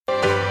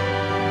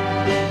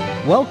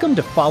Welcome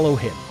to Follow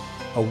Him,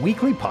 a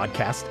weekly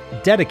podcast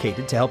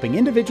dedicated to helping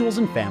individuals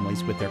and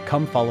families with their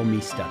Come Follow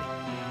Me study.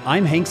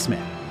 I'm Hank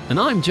Smith. And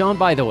I'm John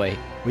Bytheway.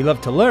 We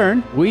love to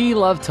learn. We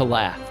love to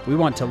laugh. We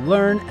want to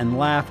learn and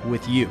laugh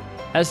with you.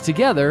 As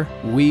together,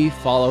 we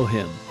follow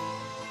Him.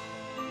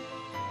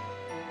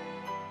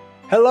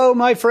 Hello,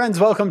 my friends.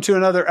 Welcome to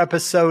another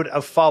episode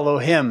of Follow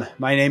Him.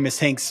 My name is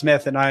Hank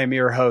Smith, and I am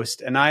your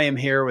host. And I am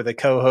here with a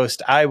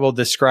co-host I will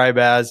describe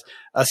as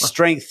a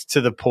strength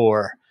to the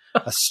poor,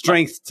 a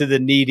strength to the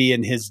needy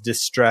in his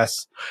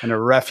distress, and a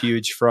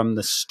refuge from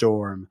the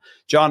storm.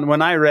 John,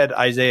 when I read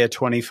Isaiah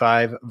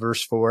 25,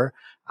 verse 4,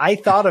 I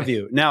thought of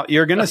you. Now,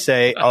 you're going to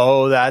say,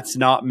 oh, that's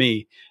not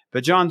me.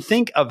 But John,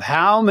 think of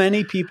how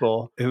many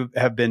people who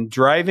have been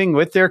driving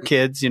with their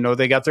kids. You know,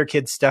 they got their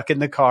kids stuck in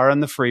the car on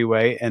the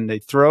freeway, and they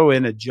throw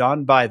in a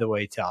John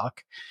Bytheway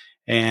talk,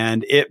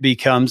 and it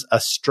becomes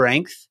a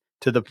strength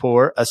to the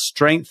poor, a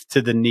strength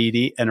to the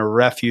needy, and a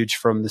refuge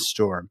from the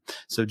storm.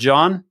 So,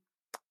 John,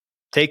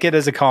 take it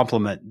as a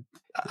compliment.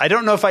 I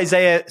don't know if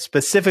Isaiah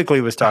specifically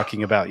was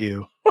talking about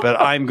you, but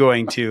I'm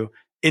going to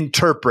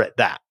interpret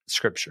that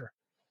scripture.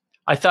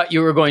 I thought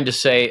you were going to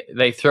say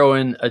they throw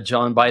in a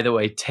John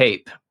Bytheway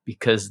tape,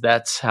 because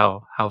that's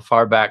how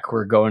far back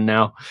we're going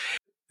now.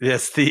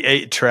 Yes, the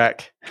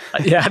 8-track.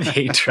 Yeah, the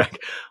 8-track.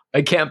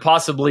 I can't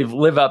possibly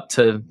live up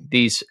to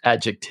these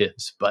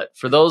adjectives, but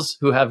for those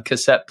who have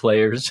cassette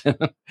players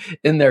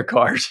in their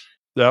cars.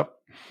 Yep.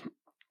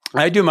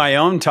 I do my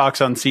own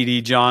talks on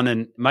CD, John,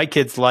 and my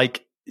kids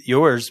like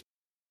yours.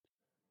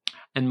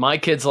 And my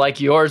kids like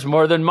yours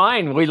more than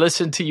mine. We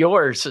listen to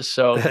yours.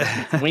 So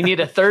we need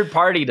a third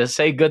party to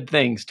say good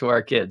things to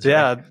our kids.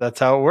 Yeah, right? That's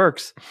how it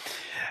works.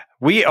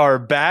 We are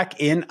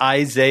back in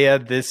Isaiah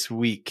this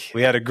week.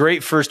 We had a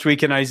great first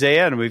week in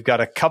Isaiah, and we've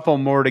got a couple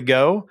more to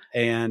go.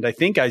 And I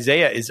think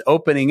Isaiah is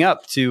opening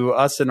up to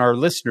us and our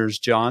listeners,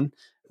 John.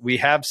 We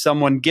have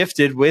someone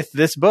gifted with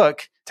this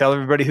book. Tell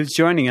everybody who's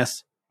joining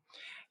us.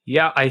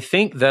 Yeah, I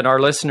think that our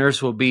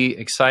listeners will be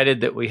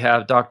excited that we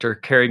have Dr.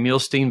 Kerry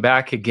Muhlestein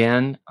back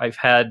again. I've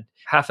had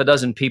half a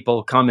dozen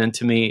people comment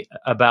to me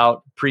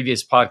about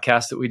previous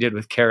podcasts that we did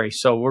with Kerry.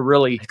 So we're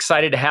really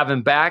excited to have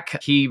him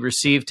back. He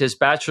received his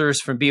bachelor's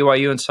from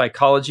BYU in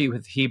psychology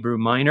with Hebrew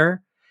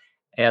minor.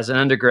 As an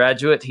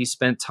undergraduate, he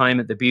spent time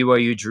at the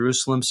BYU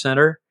Jerusalem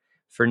Center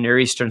for Near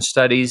Eastern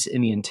Studies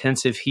in the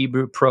intensive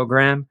Hebrew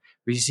program,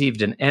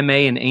 received an MA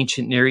in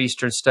Ancient Near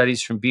Eastern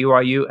Studies from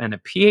BYU and a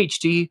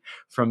PhD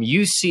from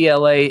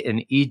UCLA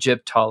in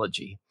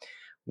Egyptology,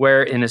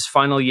 where in his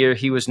final year,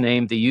 he was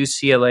named the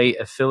UCLA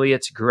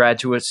Affiliates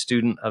Graduate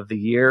Student of the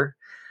Year.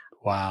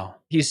 Wow.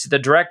 He's the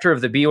director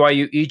of the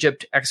BYU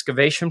Egypt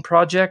Excavation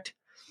Project,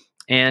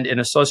 and in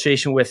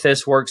association with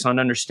this, works on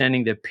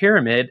understanding the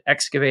pyramid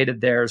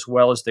excavated there, as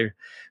well as the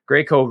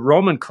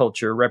Greco-Roman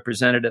culture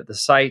represented at the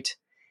site,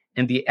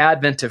 and the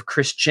advent of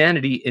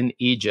Christianity in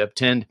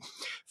Egypt. And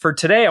for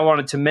today, I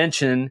wanted to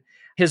mention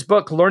his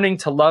book, Learning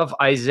to Love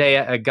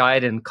Isaiah, a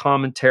Guide and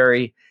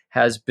Commentary,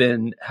 has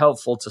been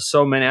helpful to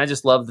so many. I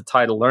just love the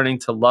title, Learning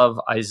to Love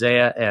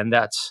Isaiah, and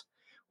that's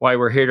why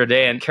we're here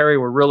today. And Kerry,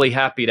 we're really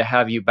happy to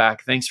have you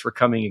back. Thanks for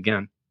coming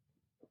again.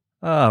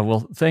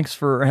 Well, thanks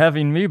for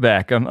having me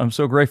back. I'm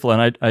so grateful.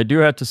 And I do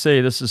have to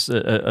say, this is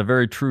a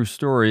very true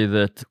story,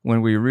 that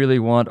when we really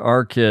want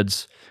our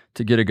kids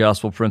to get a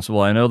gospel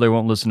principle, I know they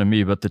won't listen to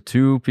me, but the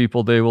two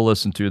people they will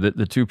listen to,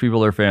 the two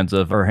people they're fans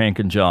of, are Hank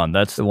and John.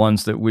 That's the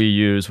ones that we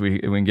use. We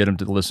can get them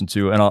to listen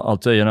to. And I'll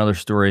tell you another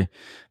story.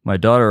 My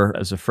daughter,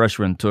 as a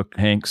freshman, took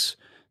Hank's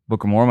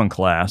Book of Mormon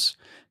class.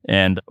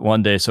 And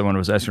one day someone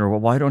was asking her, well,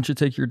 why don't you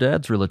take your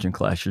dad's religion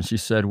class? And she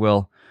said,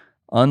 well,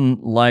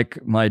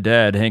 unlike my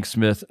dad, Hank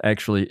Smith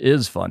actually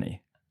is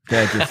funny.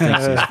 Dad just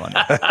thinks he's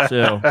funny.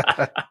 So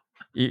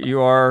you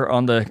are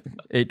on the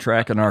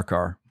 8-track in our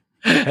car.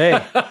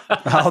 Hey,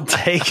 I'll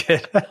take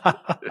it.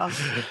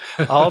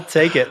 I'll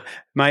take it.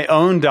 My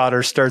own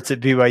daughter starts at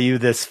BYU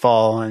this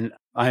fall, and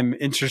I'm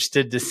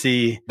interested to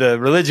see the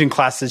religion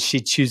classes she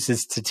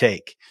chooses to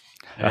take.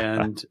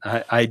 And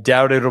I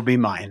doubt it'll be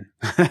mine.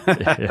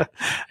 Yeah.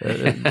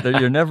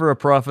 You're never a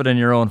prophet in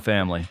your own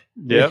family.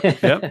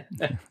 Yep.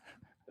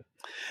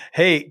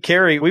 Hey,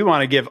 Kerry, we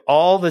want to give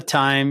all the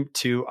time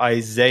to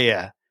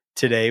Isaiah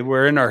today.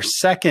 We're in our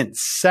second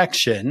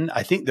section.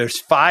 I think there's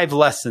 5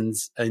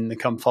 lessons in the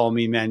Come Follow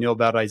Me manual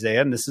about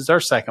Isaiah, and this is our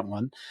second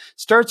one.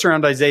 Starts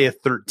around Isaiah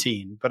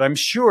 13, but I'm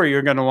sure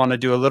you're going to want to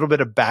do a little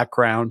bit of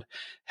background,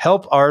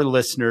 help our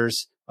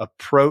listeners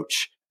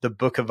approach the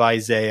book of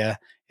Isaiah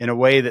in a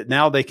way that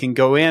now they can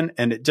go in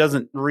and it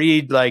doesn't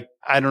read like,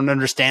 I don't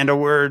understand a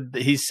word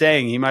that he's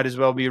saying. He might as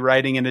well be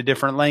writing in a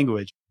different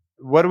language.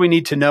 What do we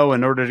need to know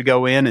in order to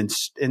go in and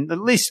at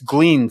least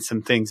glean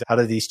some things out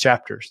of these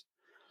chapters?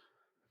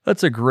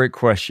 That's a great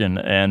question,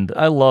 and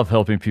I love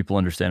helping people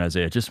understand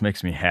Isaiah. It just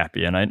makes me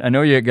happy, and I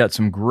know you got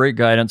some great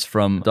guidance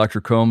from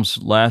Dr. Combs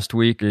last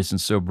week.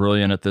 Jason's so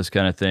brilliant at this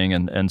kind of thing,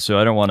 and so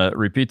I don't want to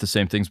repeat the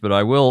same things, but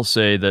I will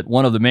say that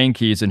one of the main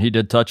keys, and he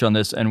did touch on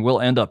this, and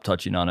we'll end up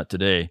touching on it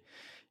today,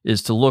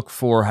 is to look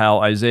for how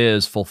Isaiah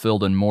is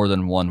fulfilled in more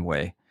than one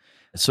way.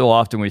 So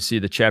often we see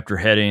the chapter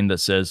heading that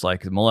says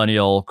like the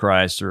millennial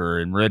Christ or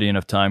in meridian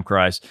of time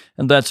Christ.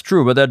 And that's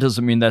true, but that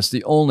doesn't mean that's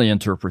the only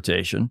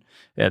interpretation.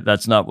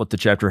 That's not what the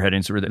chapter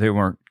headings were. They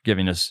weren't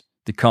giving us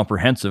the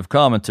comprehensive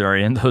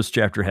commentary in those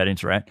chapter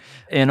headings, right?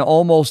 In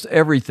almost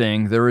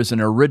everything, there is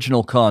an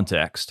original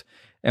context.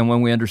 And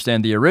when we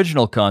understand the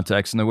original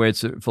context and the way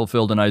it's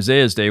fulfilled in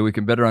Isaiah's day, we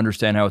can better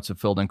understand how it's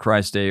fulfilled in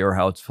Christ's day or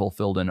how it's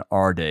fulfilled in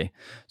our day.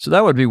 So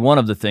that would be one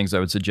of the things I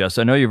would suggest.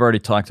 I know you've already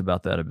talked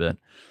about that a bit.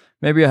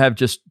 Maybe I have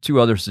just two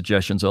other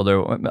suggestions,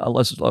 although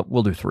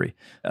we'll do three.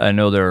 I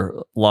know there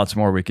are lots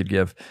more we could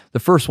give. The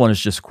first one is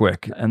just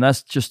quick, and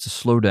that's just to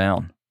slow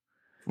down.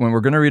 When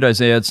we're going to read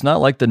Isaiah, it's not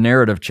like the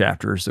narrative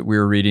chapters that we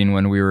were reading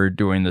when we were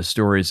doing the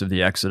stories of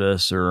the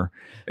Exodus or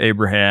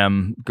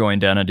Abraham going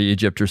down into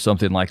Egypt or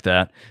something like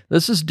that.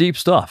 This is deep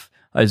stuff.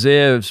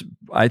 Isaiah is,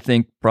 I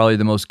think, probably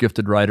the most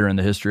gifted writer in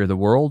the history of the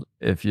world.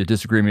 If you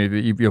disagree with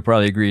me, you'll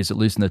probably agree he's at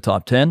least in the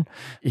top 10.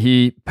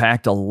 He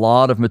packed a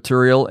lot of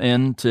material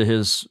into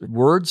his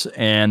words,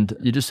 and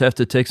you just have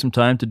to take some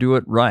time to do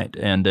it right.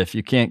 And if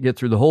you can't get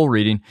through the whole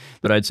reading,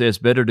 but I'd say it's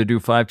better to do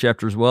 5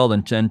 chapters well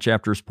than 10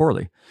 chapters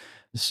poorly.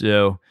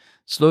 So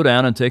slow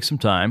down and take some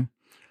time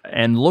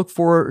and look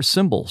for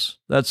symbols.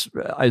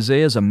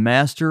 Isaiah's a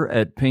master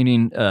at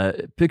painting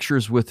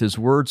pictures with his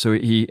words. So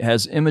he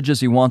has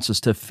images he wants us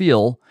to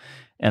feel.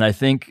 And I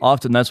think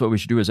often that's what we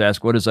should do is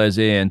ask, what is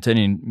Isaiah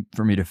intending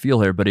for me to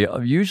feel here? But he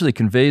usually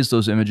conveys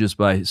those images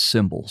by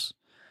symbols.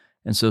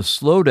 And so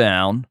slow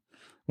down.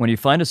 When you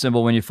find a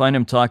symbol, when you find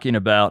him talking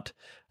about,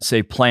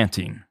 say,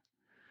 planting,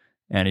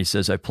 and he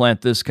says, I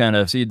plant this kind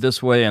of seed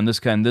this way and this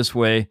kind this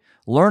way.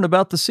 Learn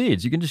about the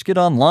seeds. You can just get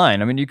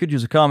online. I mean, you could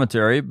use a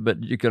commentary,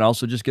 but you can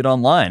also just get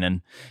online.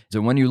 And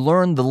so when you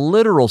learn the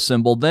literal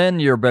symbol,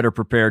 then you're better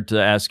prepared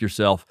to ask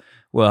yourself,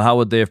 well, how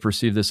would they have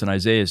perceived this in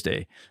Isaiah's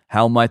day?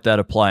 How might that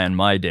apply in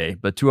my day?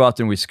 But too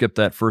often we skip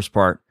that first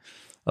part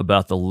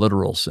about the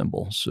literal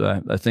symbol.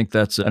 So I think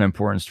that's an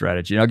important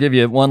strategy. And I'll give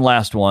you one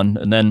last one,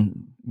 and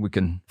then we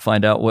can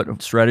find out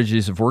what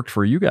strategies have worked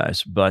for you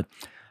guys. But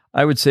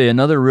I would say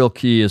another real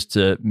key is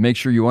to make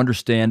sure you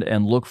understand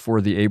and look for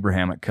the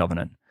Abrahamic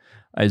covenant.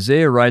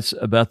 Isaiah writes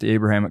about the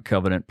Abrahamic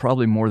covenant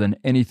probably more than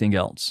anything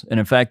else. And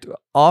in fact,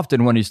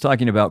 often when he's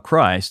talking about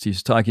Christ,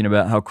 he's talking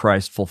about how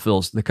Christ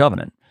fulfills the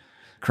covenant.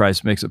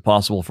 Christ makes it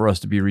possible for us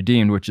to be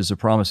redeemed, which is a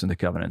promise in the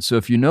covenant. So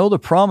if you know the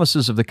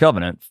promises of the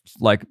covenant,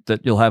 like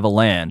that you'll have a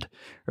land,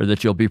 or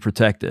that you'll be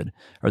protected,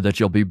 or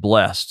that you'll be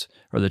blessed,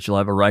 or that you'll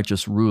have a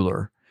righteous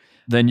ruler,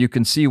 then you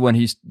can see when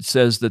he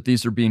says that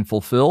these are being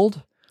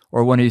fulfilled,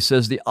 or when he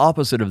says the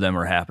opposite of them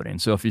are happening.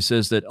 So if he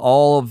says that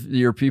all of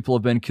your people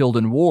have been killed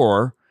in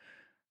war,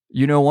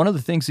 you know, one of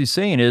the things he's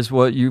saying is,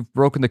 well, you've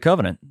broken the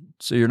covenant,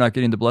 so you're not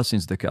getting the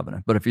blessings of the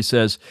covenant. But if he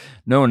says,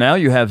 no, now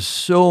you have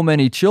so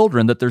many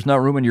children that there's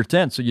not room in your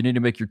tent, so you need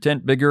to make your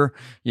tent bigger,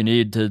 you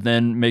need to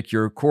then make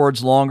your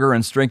cords longer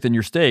and strengthen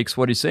your stakes,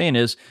 what he's saying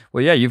is,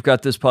 well, yeah, you've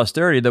got this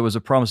posterity that was a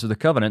promise of the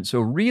covenant.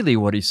 So really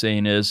what he's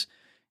saying is,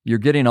 you're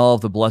getting all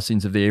of the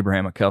blessings of the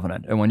Abrahamic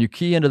covenant. And when you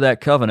key into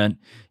that covenant,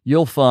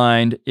 you'll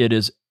find it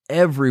is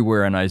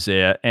everywhere in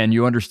Isaiah, and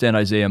you understand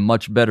Isaiah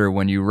much better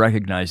when you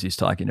recognize he's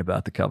talking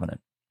about the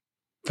covenant.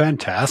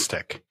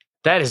 Fantastic.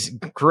 That is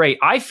great.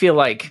 I feel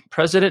like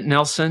President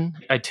Nelson,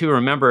 I too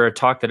remember a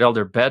talk that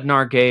Elder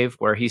Bednar gave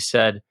where he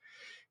said,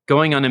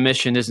 going on a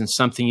mission isn't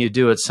something you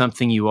do, it's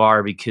something you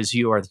are because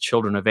you are the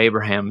children of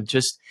Abraham.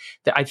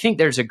 I think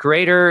there's a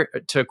greater,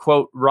 to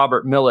quote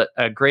Robert Millett,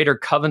 a greater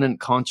covenant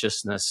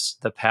consciousness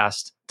the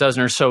past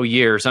dozen or so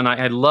years. And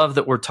I love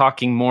that we're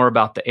talking more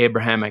about the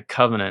Abrahamic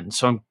covenant.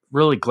 So I'm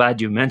really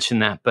glad you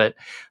mentioned that. But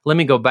let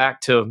me go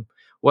back to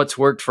what's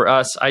worked for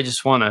us. I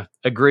just want to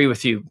agree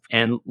with you.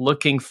 And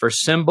looking for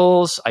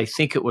symbols, I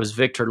think it was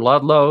Victor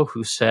Ludlow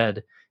who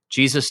said,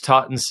 Jesus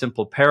taught in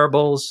simple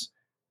parables,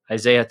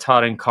 Isaiah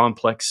taught in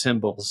complex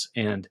symbols.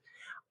 And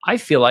I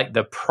feel like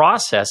the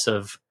process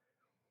of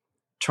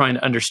trying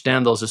to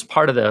understand those is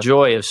part of the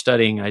joy of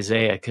studying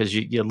Isaiah, because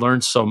you learn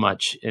so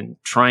much in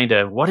trying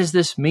to, what does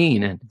this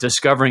mean? And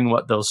discovering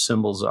what those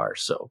symbols are.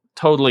 So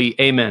totally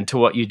amen to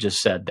what you just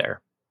said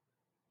there.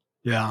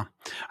 Yeah.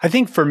 I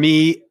think for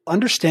me,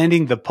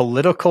 understanding the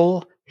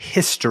political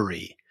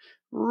history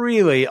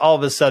really all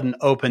of a sudden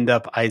opened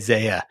up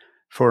Isaiah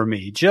for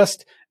me.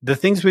 Just the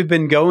things we've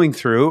been going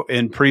through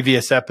in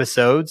previous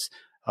episodes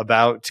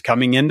about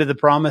coming into the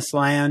promised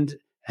land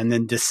and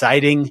then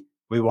deciding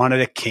we wanted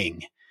a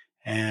king,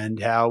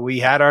 and how we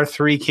had our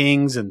 3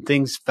 kings and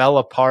things fell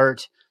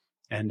apart.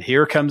 And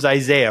here comes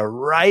Isaiah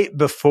right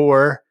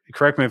before,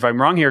 correct me if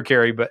I'm wrong here,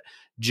 Carrie, but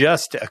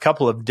just a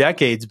couple of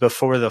decades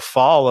before the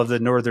fall of the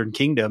northern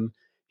kingdom,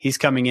 he's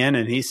coming in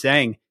and he's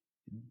saying,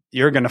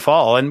 you're going to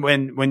fall. And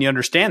when you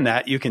understand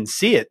that, you can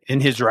see it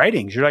in his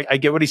writings. You're like, I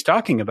get what he's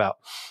talking about.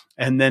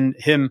 And then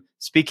him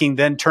speaking,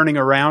 then turning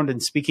around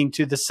and speaking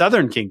to the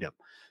southern kingdom,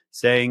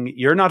 saying,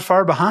 you're not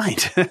far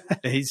behind.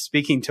 He's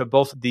speaking to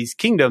both of these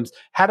kingdoms.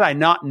 Had I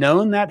not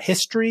known that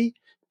history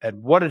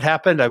and what had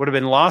happened, I would have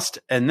been lost.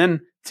 And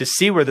then to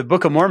see where the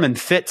Book of Mormon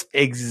fits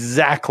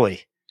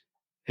exactly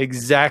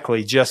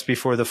exactly just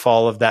before the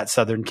fall of that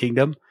southern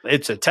kingdom.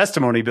 It's a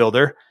testimony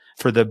builder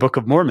for the Book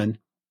of Mormon,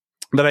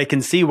 but I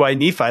can see why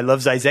Nephi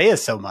loves Isaiah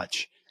so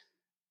much.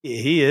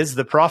 He is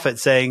the prophet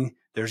saying,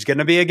 there's going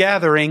to be a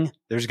gathering.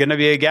 There's going to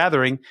be a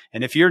gathering.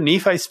 And if you're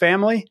Nephi's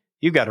family,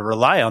 you got to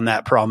rely on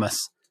that promise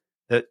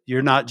that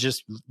you're not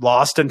just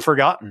lost and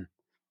forgotten.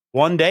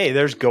 One day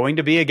there's going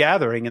to be a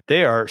gathering.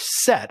 They are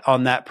set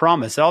on that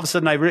promise. And all of a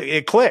sudden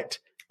it clicked.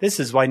 This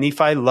is why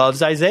Nephi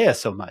loves Isaiah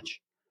so much.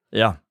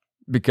 Yeah,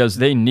 because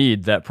they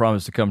need that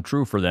promise to come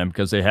true for them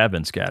because they have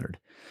been scattered.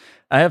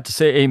 I have to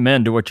say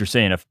amen to what you're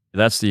saying. If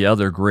that's the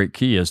other great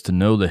key, is to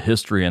know the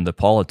history and the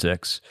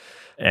politics.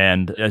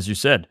 And as you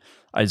said,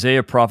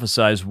 Isaiah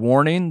prophesies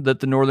warning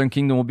that the northern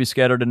kingdom will be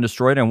scattered and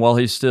destroyed. And while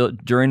he's still,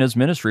 during his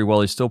ministry,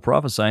 while he's still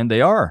prophesying,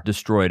 they are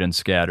destroyed and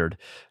scattered.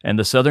 And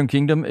the southern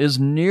kingdom is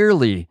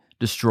nearly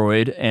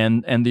destroyed.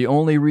 And the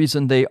only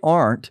reason they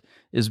aren't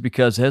is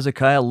because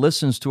Hezekiah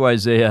listens to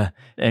Isaiah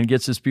and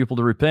gets his people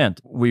to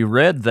repent. We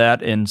read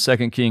that in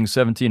 2 Kings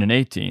 17 and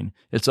 18.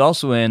 It's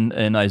also in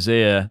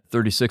Isaiah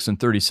 36 and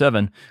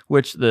 37,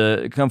 which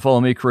the Come Follow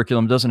Me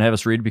curriculum doesn't have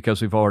us read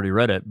because we've already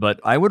read it.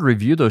 But I would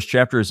review those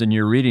chapters in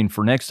your reading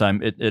for next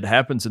time. It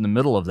happens in the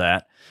middle of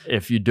that.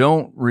 If you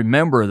don't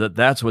remember that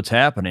that's what's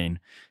happening,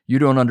 you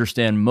don't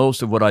understand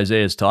most of what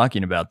Isaiah is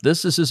talking about.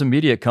 This is his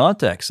immediate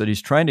context, that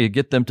he's trying to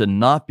get them to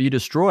not be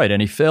destroyed.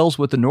 And he fails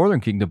with the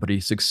northern kingdom, but he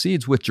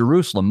succeeds with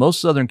Jerusalem.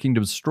 Most southern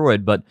kingdoms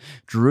destroyed, but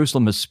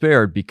Jerusalem is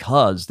spared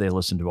because they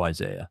listened to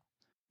Isaiah.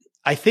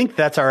 I think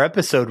that's our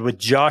episode with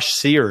Josh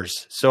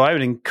Sears. So I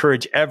would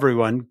encourage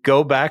everyone,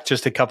 go back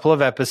just a couple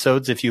of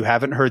episodes if you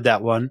haven't heard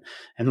that one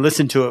and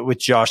listen to it with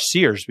Josh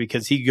Sears,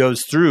 because he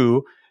goes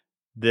through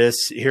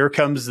this. Here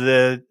comes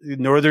the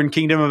northern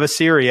kingdom of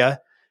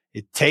Assyria.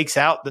 It takes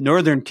out the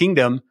northern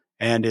kingdom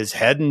and is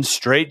heading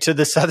straight to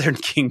the southern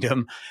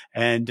kingdom.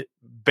 And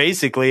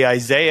basically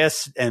Isaiah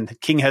and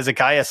King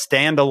Hezekiah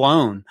stand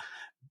alone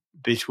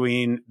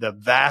between the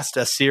vast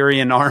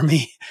Assyrian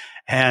army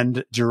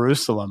and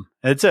Jerusalem.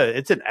 It's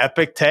an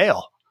epic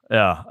tale.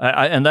 Yeah,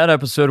 and that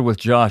episode with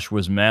Josh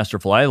was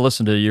masterful. I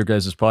listened to your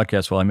guys'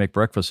 podcast while I make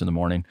breakfast in the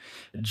morning.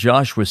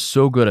 Josh was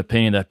so good at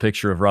painting that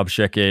picture of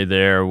Rabshakeh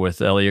there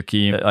with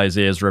Eliakim,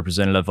 Isaiah's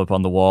representative, up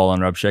on the wall,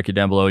 and Rabshakeh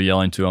down below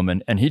yelling to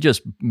him. And he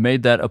just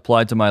made that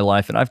apply to my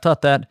life. And I've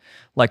taught that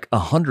like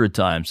 100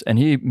 times, and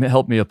he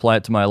helped me apply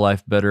it to my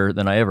life better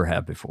than I ever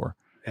have before.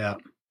 Yeah.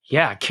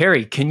 Yeah,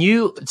 Carrie, can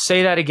you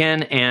say that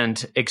again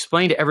and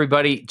explain to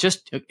everybody,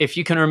 just if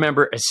you can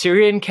remember,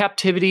 Assyrian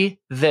captivity,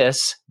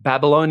 this,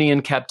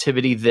 Babylonian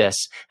captivity,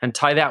 this, and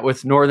tie that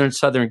with northern,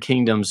 southern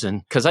kingdoms,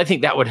 and because I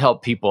think that would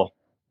help people.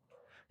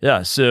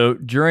 Yeah, so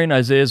during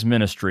Isaiah's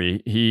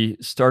ministry, he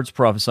starts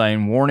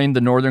prophesying, warning the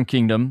northern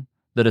kingdom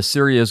that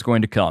Assyria is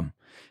going to come,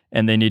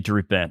 and they need to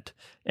repent.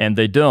 And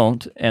they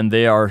don't, and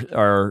they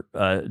are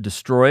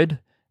destroyed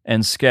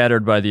and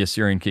scattered by the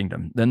Assyrian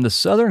kingdom. Then the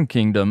southern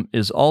kingdom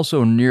is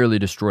also nearly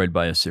destroyed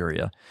by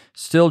Assyria,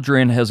 still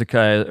during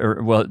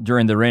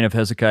during the reign of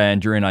Hezekiah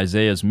and during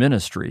Isaiah's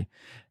ministry.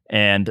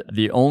 And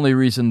the only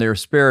reason they're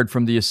spared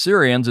from the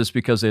Assyrians is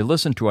because they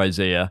listened to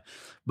Isaiah.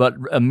 But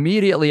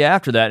immediately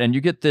after that, and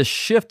you get this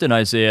shift in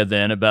Isaiah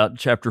then about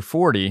chapter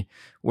 40,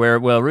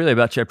 really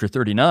about chapter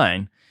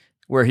 39,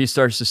 where he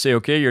starts to say,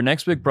 okay, your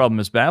next big problem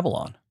is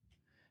Babylon.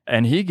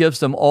 And he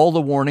gives them all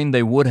the warning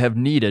they would have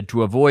needed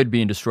to avoid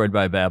being destroyed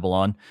by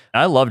Babylon.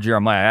 I love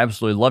Jeremiah. I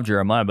absolutely love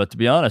Jeremiah. But to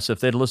be honest, if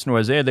they'd listened to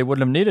Isaiah, they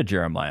wouldn't have needed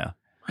Jeremiah.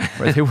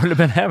 Right? They wouldn't have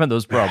been having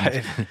those problems.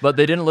 Right. But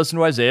they didn't listen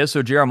to Isaiah,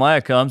 so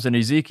Jeremiah comes and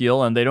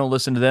Ezekiel, and they don't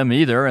listen to them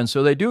either. And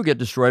so they do get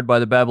destroyed by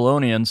the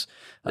Babylonians.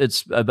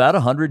 It's about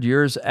 100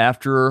 years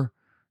after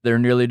they're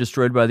nearly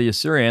destroyed by the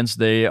Assyrians.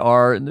 They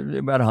are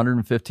about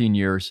 115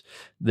 years.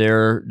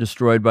 They're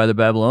destroyed by the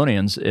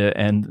Babylonians,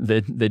 and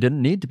they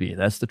didn't need to be.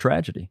 That's the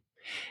tragedy.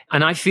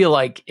 And I feel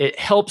like it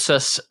helps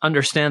us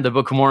understand the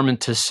Book of Mormon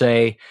to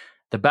say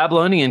the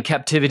Babylonian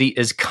captivity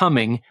is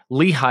coming.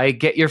 Lehi,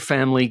 get your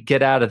family,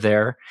 get out of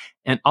there.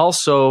 And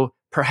also,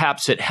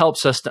 perhaps it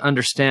helps us to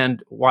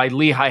understand why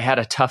Lehi had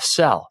a tough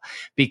sell,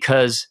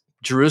 because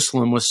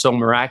Jerusalem was so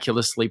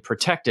miraculously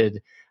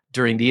protected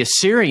during the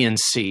Assyrian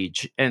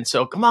siege. And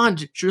so, come on,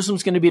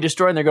 Jerusalem's going to be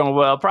destroyed. And they're going,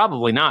 well,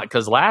 probably not,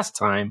 because last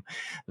time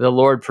the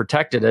Lord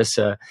protected us.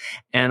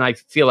 And I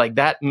feel like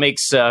that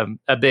makes a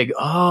big,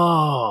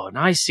 and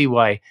I see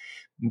why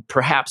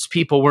perhaps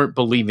people weren't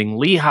believing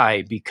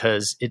Lehi,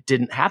 because it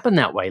didn't happen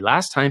that way.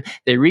 Last time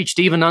they reached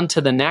even unto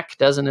the neck,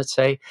 doesn't it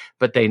say?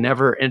 But they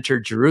never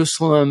entered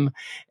Jerusalem.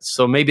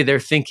 So maybe they're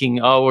thinking,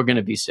 we're going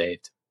to be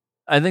saved.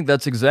 I think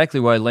that's exactly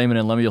why Laman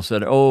and Lemuel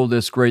said,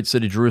 this great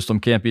city, Jerusalem,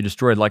 can't be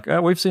destroyed. Like,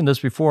 we've seen this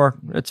before.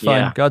 It's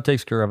fine. Yeah. God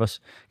takes care of us.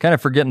 Kind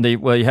of forgetting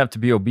you have to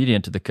be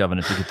obedient to the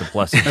covenant to get the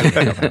blessing of the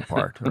covenant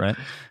part, right?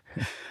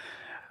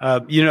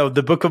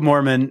 The Book of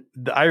Mormon,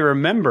 I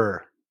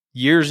remember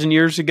years and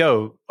years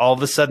ago, all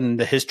of a sudden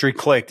the history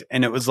clicked,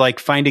 and it was like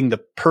finding the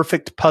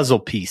perfect puzzle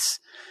piece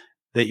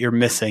that you're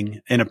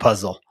missing in a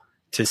puzzle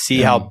to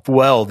see how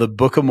well the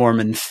Book of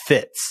Mormon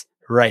fits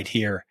right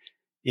here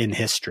in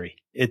history.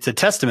 it's a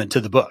testament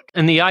to the book.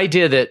 And the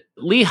idea that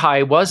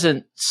Lehi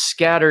wasn't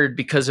scattered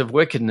because of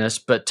wickedness,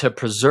 but to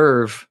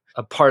preserve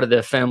a part of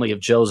the family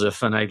of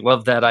Joseph. And I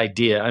love that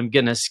idea. I'm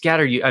going to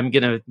scatter you. I'm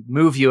going to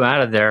move you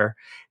out of there.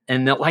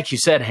 And like you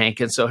said,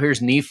 Hank, and so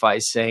here's Nephi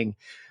saying,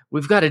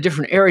 we've got a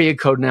different area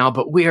code now,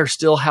 but we are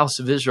still House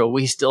of Israel.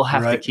 We still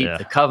have to keep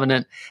the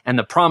covenant, and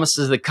the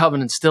promises of the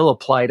covenant still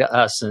apply to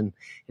us. And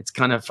it's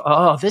kind of,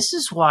 this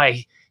is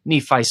why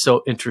Nephi's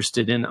so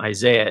interested in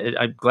Isaiah.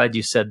 I'm glad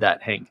you said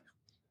that, Hank.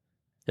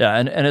 Yeah,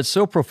 and it's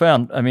so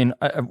profound. I mean,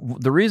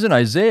 the reason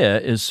Isaiah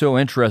is so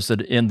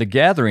interested in the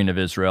gathering of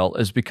Israel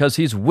is because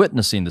he's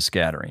witnessing the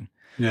scattering.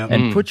 Yeah.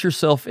 And put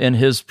yourself in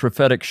his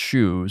prophetic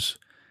shoes.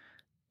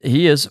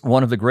 He is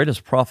one of the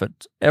greatest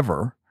prophets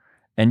ever,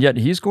 and yet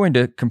he's going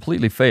to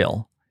completely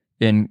fail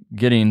in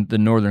getting the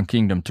northern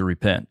kingdom to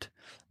repent.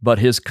 But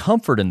his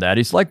comfort in that,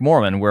 he's like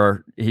Mormon,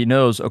 where he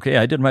knows, okay,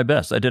 I did my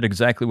best. I did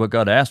exactly what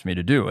God asked me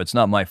to do. It's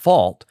not my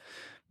fault.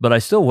 But I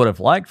still would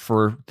have liked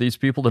for these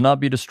people to not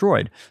be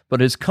destroyed. But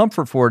his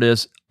comfort for it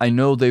is, I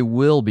know they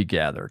will be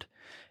gathered.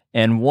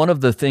 And one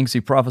of the things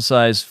he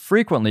prophesies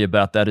frequently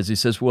about that is he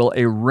says, well,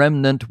 a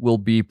remnant will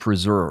be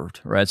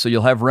preserved, right? So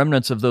you'll have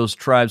remnants of those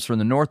tribes from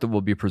the north that will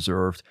be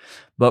preserved.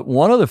 But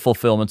one of the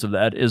fulfillments of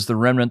that is the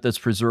remnant that's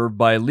preserved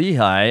by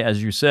Lehi,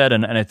 as you said,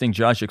 and I think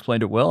Josh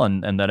explained it well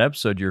in that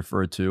episode you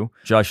referred to.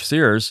 Josh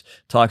Sears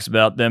talks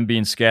about them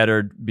being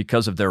scattered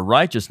because of their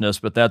righteousness,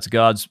 but that's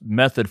God's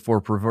method for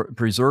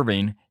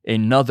preserving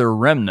another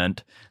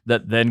remnant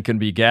that then can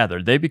be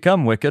gathered. They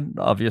become wicked,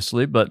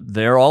 obviously, but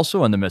they're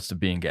also in the midst of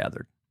being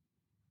gathered.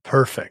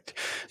 Perfect.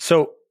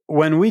 So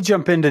when we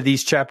jump into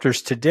these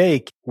chapters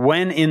today,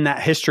 when in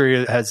that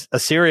history has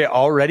Assyria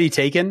already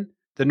taken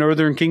the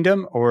northern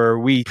kingdom, or are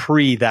we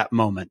pre that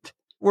moment?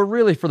 We're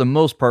really, for the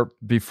most part,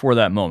 before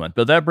that moment.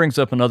 But that brings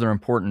up another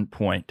important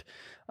point.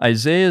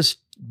 Isaiah's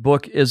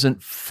book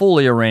isn't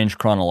fully arranged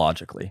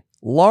chronologically,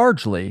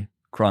 largely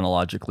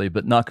chronologically,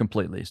 but not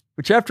completely.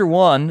 But chapter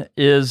 1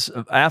 is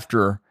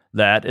after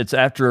that. It's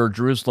after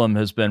Jerusalem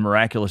has been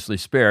miraculously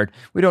spared.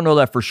 We don't know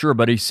that for sure,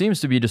 but he seems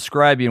to be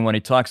describing, when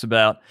he talks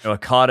about a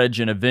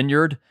cottage and a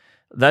vineyard,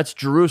 that's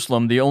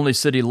Jerusalem, the only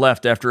city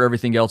left after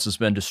everything else has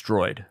been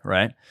destroyed,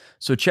 right?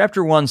 So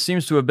chapter 1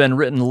 seems to have been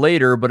written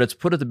later, but it's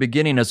put at the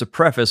beginning as a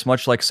preface,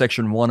 much like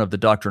section 1 of the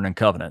Doctrine and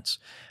Covenants.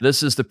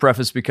 This is the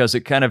preface because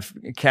it kind of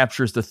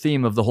captures the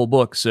theme of the whole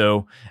book.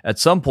 So at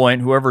some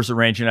point, whoever's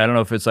arranging, I don't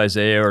know if it's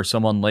Isaiah or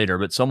someone later,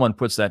 but someone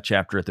puts that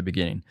chapter at the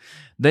beginning.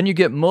 Then you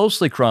get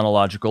mostly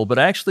chronological, but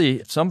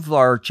actually some of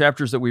our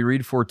chapters that we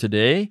read for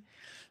today,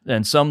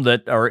 and some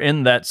that are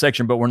in that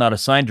section, but we're not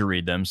assigned to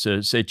read them.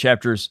 So say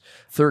chapters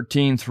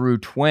 13 through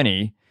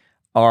 20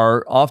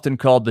 are often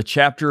called the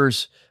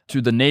chapters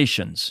to the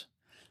nations.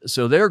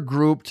 So they're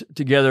grouped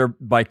together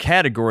by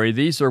category.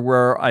 These are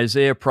where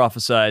Isaiah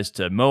prophesies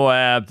to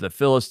Moab, the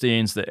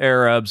Philistines, the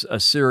Arabs,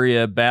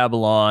 Assyria,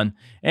 Babylon,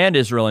 and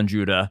Israel and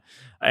Judah,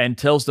 and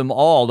tells them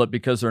all that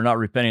because they're not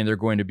repenting, they're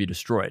going to be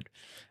destroyed.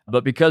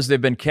 But because they've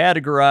been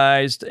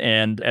categorized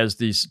and as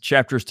these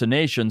chapters to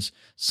nations,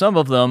 some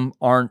of them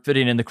aren't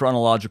fitting in the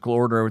chronological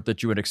order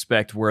that you would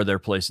expect where they're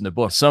placed in the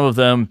book. Some of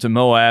them to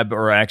Moab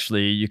are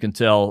actually, you can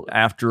tell,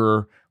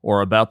 after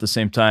or about the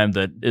same time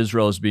that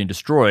Israel is being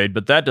destroyed,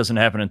 but that doesn't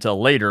happen until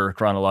later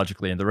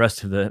chronologically in the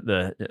rest of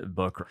the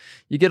book.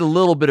 You get a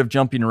little bit of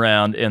jumping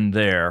around in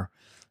there,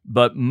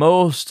 but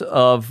most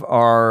of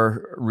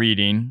our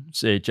reading,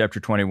 say chapter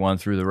 21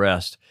 through the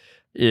rest,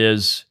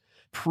 is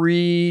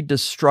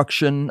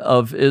pre-destruction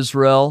of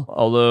Israel,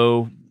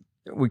 although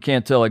we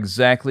can't tell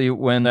exactly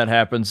when that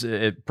happens.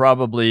 It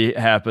probably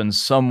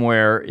happens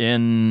somewhere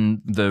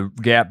in the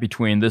gap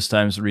between this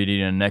time's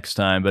reading and next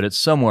time, but it's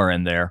somewhere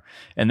in there.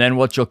 And then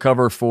what you'll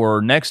cover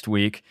for next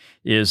week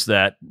is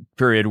that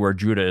period where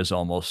Judah is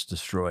almost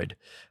destroyed.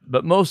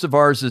 But most of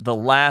ours is the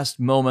last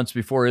moments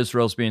before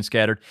Israel's being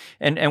scattered.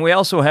 And we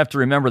also have to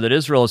remember that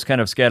Israel is kind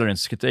of scattered in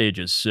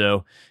stages.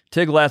 So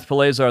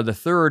Tiglath-Pileser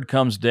III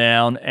comes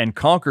down and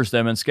conquers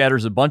them and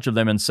scatters a bunch of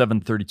them in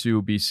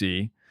 732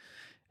 BC.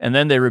 And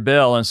then they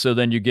rebel, and so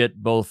then you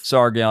get both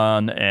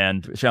Sargon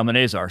and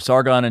Shalmaneser.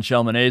 Sargon and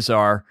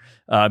Shalmaneser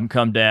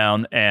come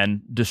down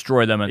and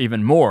destroy them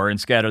even more and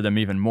scatter them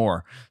even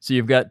more. So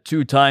you've got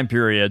two time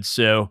periods.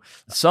 So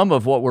some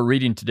of what we're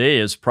reading today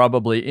is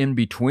probably in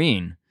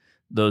between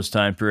those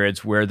time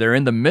periods where they're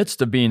in the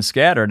midst of being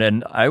scattered.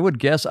 And I would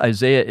guess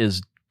Isaiah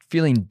is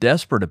feeling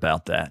desperate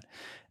about that.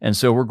 And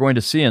so we're going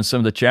to see in some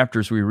of the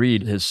chapters we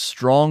read his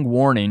strong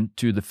warning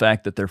to the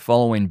fact that they're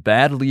following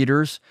bad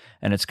leaders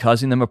and it's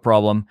causing them a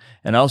problem,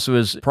 and also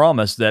his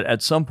promise that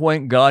at some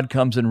point God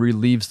comes and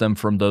relieves them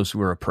from those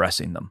who are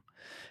oppressing them.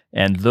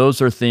 And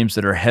those are themes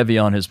that are heavy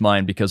on his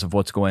mind because of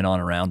what's going on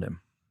around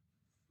him.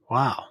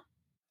 Wow.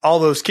 All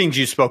those kings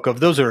you spoke of,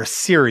 those are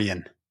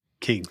Assyrian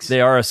kings. They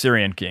are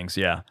Assyrian kings,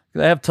 yeah.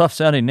 They have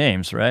tough-sounding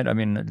names, right? I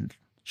mean,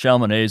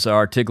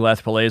 Shalmaneser,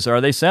 Tiglath-Pileser,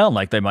 they sound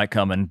like they might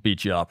come and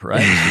beat you up,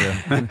 right?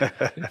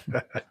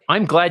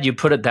 I'm glad you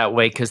put it that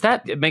way, because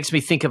it makes me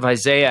think of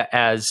Isaiah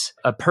as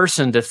a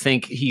person to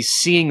think he's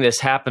seeing this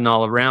happen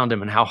all around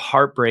him and how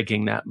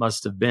heartbreaking that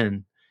must have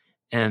been.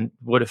 and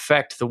would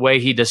affect the way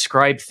he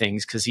described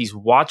things, because he's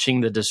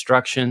watching the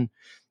destruction.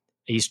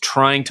 He's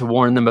trying to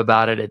warn them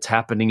about it. It's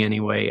happening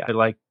anyway. I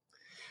like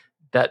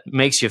that.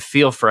 Makes you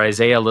feel for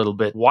Isaiah a little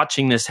bit,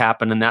 watching this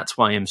happen, and that's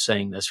why I'm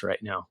saying this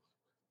right now.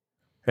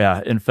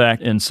 Yeah, in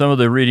fact, in some of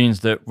the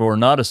readings that were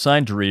not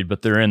assigned to read,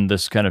 but they're in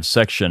this kind of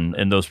section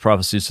in those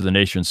prophecies to the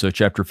nations, so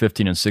chapter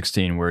 15 and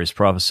 16, where he's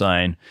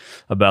prophesying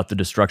about the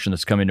destruction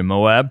that's coming to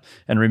Moab.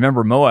 And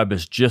remember, Moab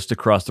is just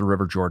across the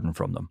River Jordan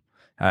from them.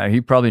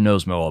 He probably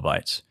knows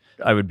Moabites.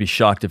 I would be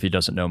shocked if he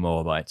doesn't know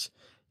Moabites.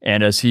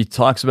 And as he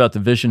talks about the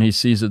vision he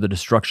sees of the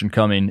destruction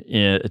coming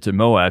to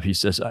Moab, he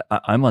says,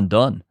 I'm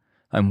undone.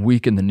 I'm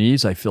weak in the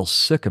knees. I feel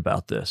sick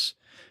about this.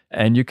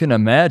 And you can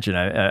imagine,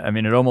 I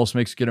mean, it almost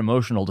makes you get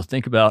emotional to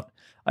think about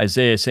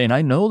Isaiah saying,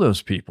 I know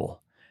those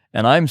people,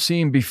 and I'm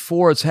seeing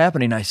before it's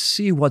happening, I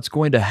see what's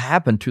going to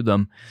happen to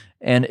them,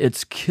 and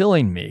it's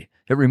killing me.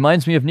 It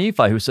reminds me of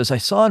Nephi, who says, I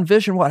saw in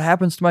vision what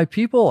happens to my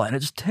people, and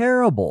it's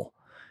terrible.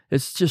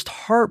 It's just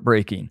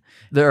heartbreaking.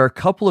 There are a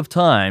couple of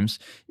times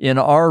in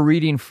our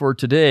reading for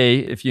today,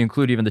 if you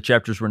include even the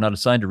chapters we're not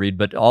assigned to read,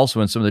 but also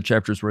in some of the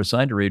chapters we're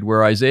assigned to read,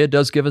 where Isaiah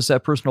does give us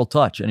that personal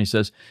touch, and he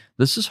says,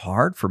 this is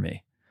hard for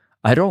me.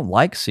 I don't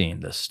like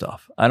seeing this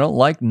stuff. I don't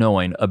like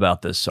knowing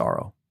about this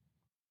sorrow.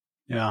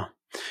 Yeah.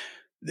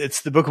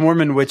 It's the Book of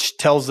Mormon which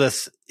tells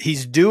us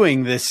he's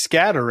doing this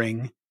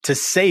scattering to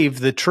save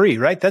the tree,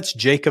 right? That's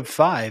Jacob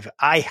 5.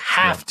 I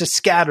have to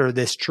scatter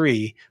this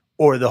tree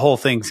or the whole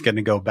thing's going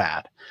to go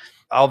bad.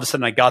 All of a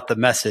sudden I got the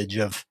message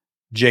of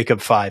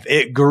Jacob 5.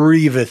 It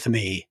grieveth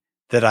me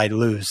that I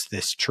lose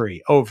this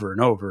tree, over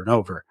and over and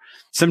over.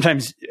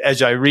 Sometimes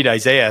as I read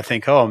Isaiah, I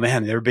think, oh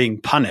man, they're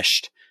being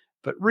punished.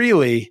 But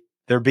really,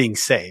 they're being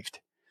saved.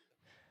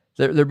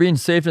 They're being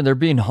saved and they're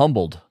being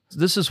humbled.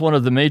 This is one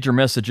of the major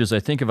messages, I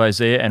think, of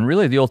Isaiah and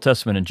really the Old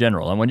Testament in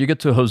general. And when you get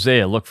to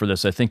Hosea, look for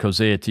this. I think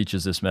Hosea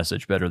teaches this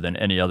message better than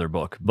any other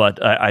book.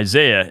 But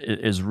Isaiah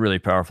is really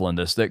powerful in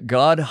this, that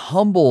God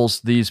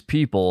humbles these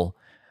people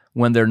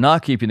when they're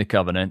not keeping the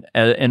covenant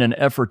in an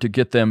effort to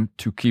get them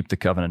to keep the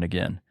covenant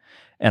again.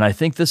 And I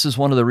think this is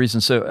one of the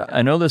reasons. So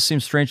I know this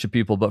seems strange to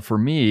people, but for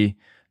me,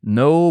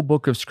 no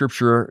book of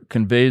Scripture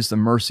conveys the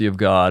mercy of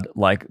God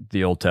like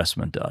the Old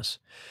Testament does.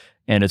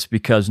 And it's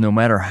because no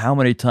matter how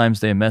many times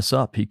they mess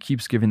up, he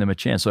keeps giving them a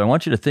chance. So I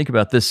want you to think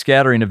about this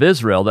scattering of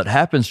Israel that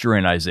happens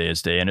during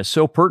Isaiah's day. And it's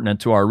so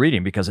pertinent to our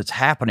reading because it's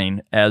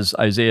happening as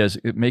Isaiah is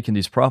making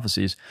these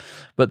prophecies.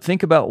 But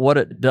think about what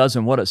it does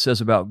and what it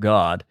says about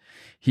God.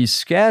 He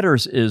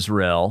scatters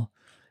Israel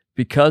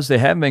because they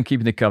haven't been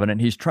keeping the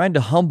covenant. He's trying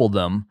to humble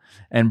them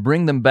and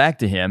bring them back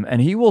to him, and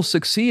he will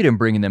succeed in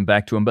bringing them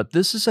back to him. But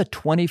this is a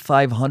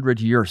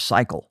 2,500-year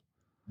cycle.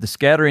 The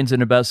scattering's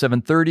in about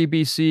 730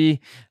 BC,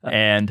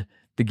 and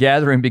the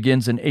gathering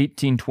begins in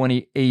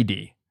 1820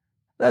 AD.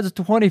 That's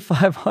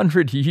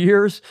 2,500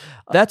 years.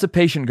 That's a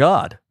patient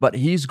God, but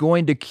he's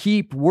going to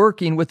keep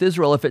working with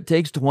Israel. If it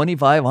takes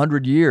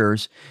 2,500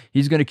 years,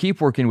 he's going to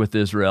keep working with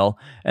Israel.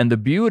 And the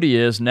beauty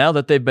is, now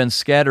that they've been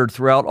scattered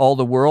throughout all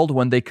the world,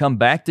 when they come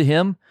back to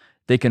him,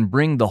 they can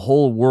bring the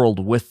whole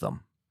world with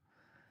them.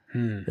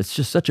 It's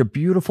just such a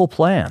beautiful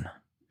plan.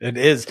 It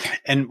is.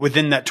 And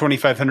within that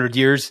 2,500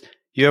 years,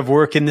 you have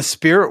work in the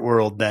spirit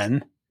world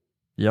then.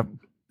 Yep.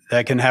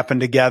 That can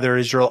happen to gather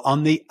Israel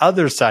on the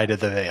other side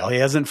of the veil. He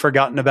hasn't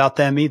forgotten about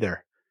them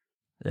either.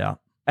 Yeah.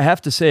 I have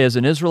to say, as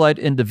an Israelite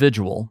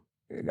individual,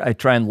 I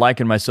try and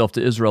liken myself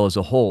to Israel as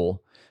a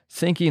whole,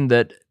 thinking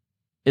that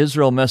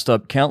Israel messed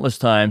up countless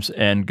times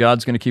and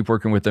God's going to keep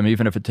working with them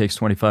even if it takes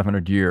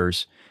 2,500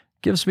 years,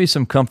 gives me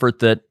some comfort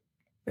that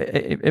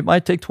it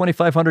might take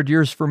 2,500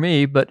 years for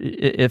me, but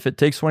if it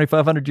takes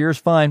 2,500 years,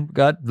 fine.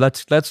 God,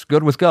 that's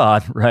good with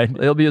God, right?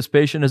 He'll be as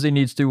patient as he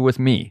needs to with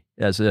me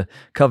as a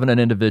covenant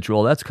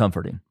individual. That's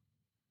comforting.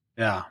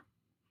 Yeah.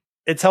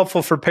 It's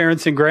helpful for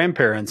parents and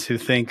grandparents who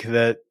think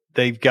that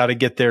they've got to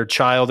get their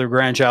child or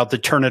grandchild to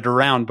turn it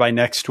around by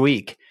next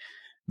week.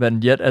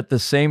 But yet at the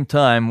same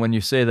time, when you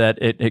say that,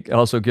 it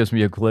also gives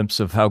me a glimpse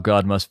of how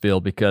God must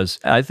feel, because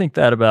I think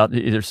that about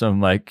either some of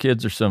my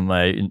kids or some of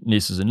my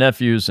nieces and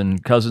nephews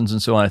and cousins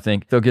and so on. I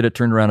think they'll get it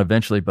turned around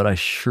eventually, but I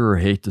sure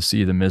hate to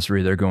see the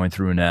misery they're going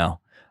through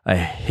now. I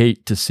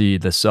hate to see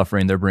the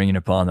suffering they're bringing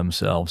upon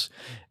themselves.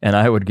 And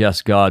I would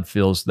guess God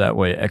feels that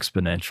way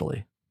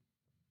exponentially.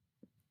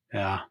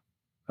 Yeah.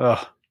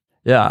 Ugh.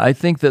 Yeah, I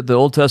think that the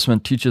Old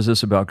Testament teaches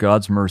us about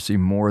God's mercy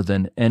more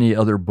than any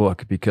other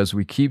book, because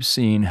we keep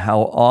seeing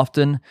how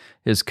often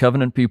his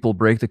covenant people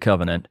break the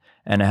covenant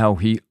and how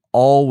he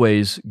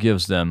always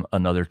gives them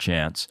another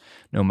chance.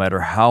 No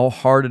matter how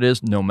hard it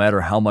is, no matter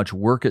how much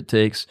work it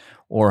takes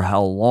or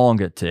how long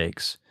it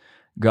takes,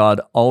 God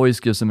always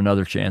gives them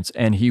another chance,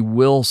 and he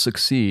will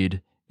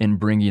succeed in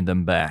bringing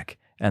them back.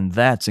 And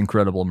that's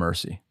incredible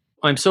mercy.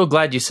 I'm so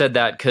glad you said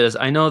that, because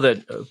I know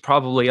that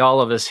probably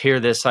all of us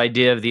hear this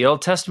idea of the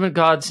Old Testament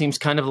God seems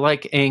kind of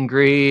like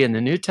angry and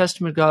the New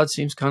Testament God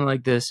seems kind of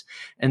like this.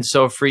 And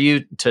so for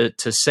you to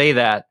say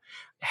that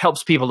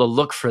helps people to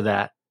look for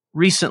that.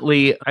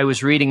 Recently, I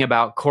was reading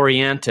about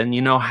Corianton.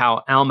 You know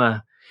how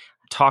Alma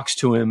talks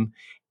to him,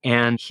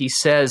 And he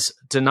says,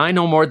 deny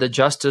no more the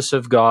justice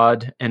of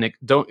God, and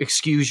don't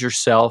excuse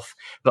yourself,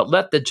 but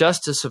let the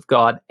justice of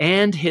God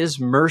and his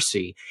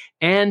mercy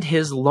and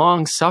his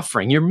long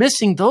suffering. You're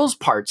missing those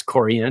parts,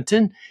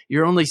 Corianton.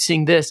 You're only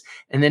seeing this.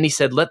 And then he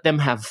said, let them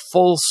have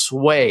full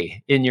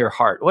sway in your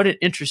heart. What an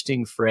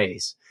interesting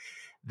phrase.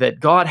 That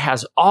God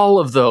has all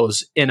of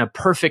those in a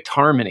perfect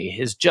harmony,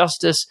 his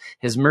justice,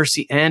 his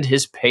mercy, and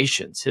his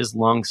patience, his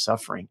long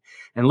suffering.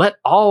 And let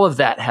all of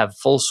that have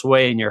full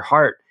sway in your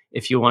heart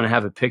if you want to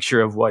have a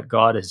picture of what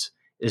God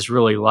is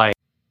really like.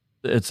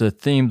 It's a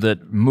theme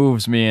that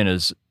moves me and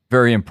is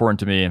very important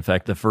to me. In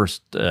fact, the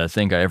first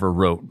thing I ever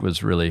wrote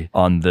was really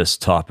on this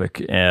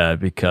topic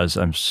because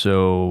I'm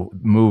so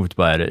moved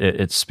by it.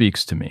 It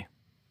speaks to me.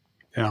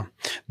 Yeah.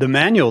 The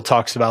manual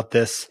talks about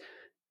this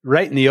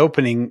right in the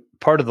opening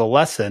part of the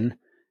lesson.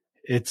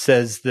 It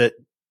says that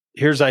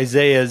here's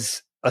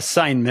Isaiah's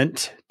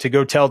assignment to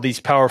go tell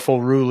these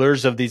powerful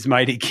rulers of these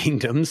mighty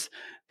kingdoms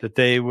that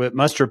they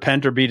must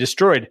repent or be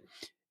destroyed.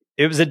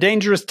 It was a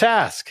dangerous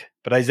task,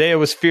 but Isaiah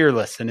was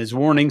fearless, and his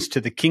warnings to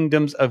the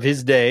kingdoms of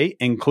his day,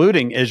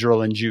 including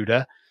Israel and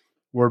Judah,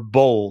 were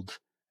bold.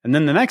 And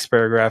then the next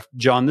paragraph,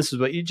 John, this is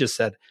what you just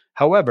said.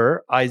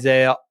 However,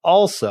 Isaiah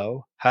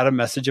also had a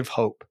message of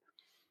hope.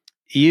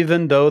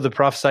 Even though the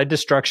prophesied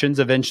destructions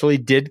eventually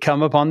did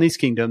come upon these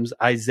kingdoms,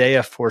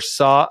 Isaiah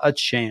foresaw a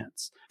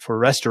chance for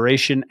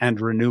restoration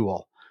and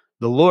renewal.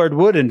 The Lord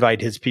would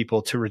invite his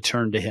people to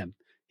return to him.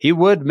 He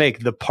would make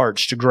the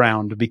parched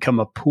ground become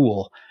a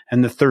pool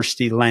and the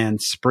thirsty land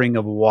spring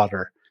of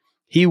water.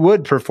 He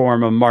would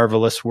perform a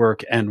marvelous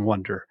work and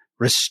wonder,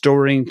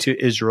 restoring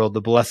to Israel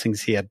the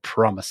blessings he had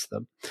promised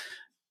them.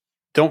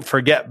 Don't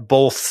forget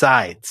both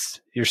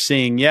sides. You're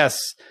seeing,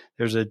 yes,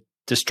 there's a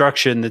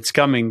destruction that's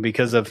coming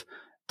because of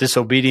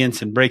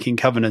disobedience and breaking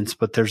covenants,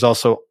 but there's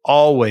also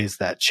always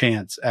that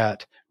chance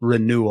at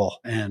renewal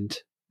and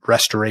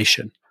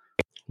restoration.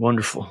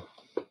 Wonderful.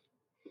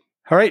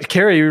 All right,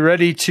 Carey, you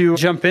ready to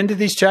jump into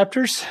these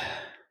chapters?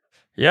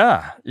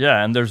 Yeah,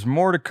 and there's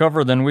more to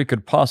cover than we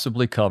could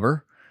possibly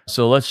cover.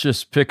 So let's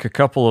just pick a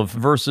couple of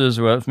verses,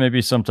 well,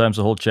 maybe sometimes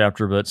a whole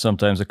chapter, but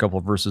sometimes a couple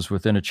of verses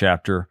within a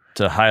chapter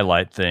to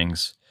highlight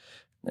things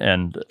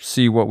and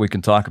see what we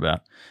can talk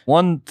about.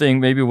 One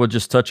thing maybe we'll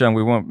just touch on,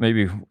 we won't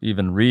maybe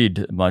even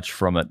read much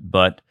from it,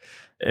 but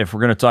if we're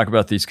going to talk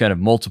about these kind of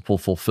multiple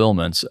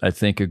fulfillments, I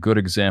think a good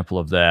example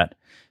of that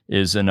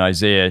is in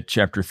Isaiah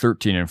chapter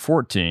 13 and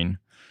 14,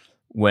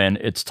 when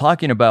it's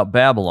talking about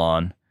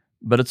Babylon,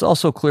 but it's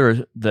also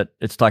clear that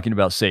it's talking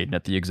about Satan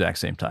at the exact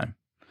same time.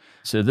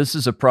 So this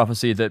is a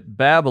prophecy that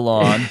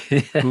Babylon,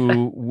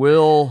 who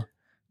will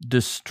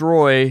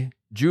destroy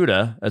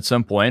Judah at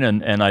some point,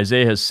 and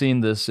Isaiah has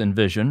seen this in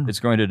vision, it's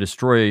going to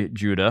destroy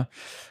Judah,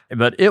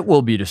 but it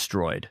will be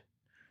destroyed.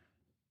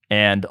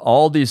 And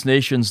all these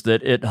nations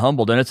that it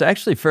humbled, and it's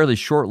actually a fairly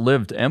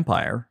short-lived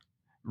empire,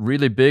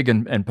 really big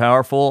and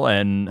powerful,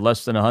 and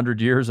less than 100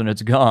 years and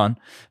it's gone.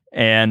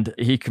 And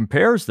he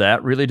compares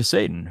that really to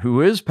Satan, who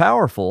is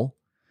powerful,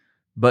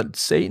 but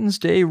Satan's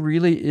day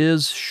really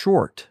is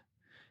short.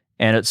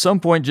 And at some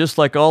point, just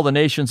like all the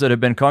nations that have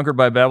been conquered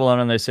by Babylon,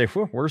 and they say,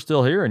 we're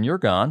still here and you're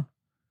gone.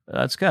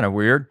 That's kind of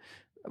weird.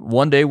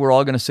 One day we're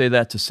all going to say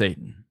that to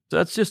Satan. So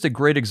that's just a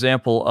great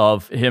example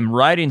of him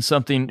writing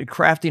something,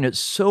 crafting it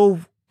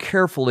so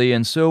carefully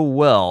and so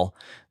well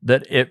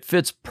that it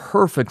fits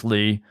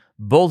perfectly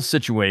both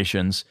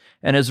situations.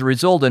 And as a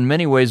result, in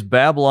many ways,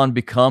 Babylon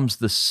becomes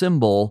the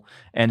symbol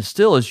and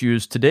still is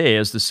used today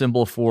as the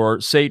symbol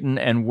for Satan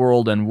and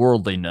world and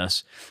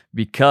worldliness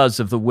because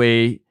of the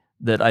way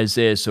that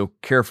Isaiah so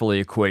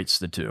carefully equates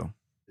the two.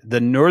 The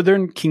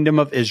northern kingdom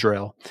of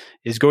Israel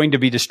is going to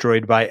be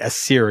destroyed by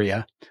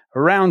Assyria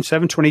around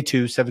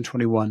 722,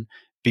 721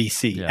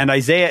 BC. Yeah. And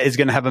Isaiah is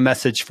going to have a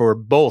message for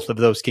both of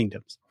those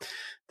kingdoms.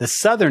 The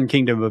southern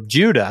kingdom of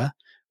Judah,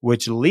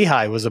 which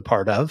Lehi was a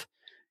part of,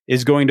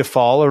 is going to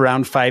fall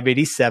around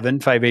 587,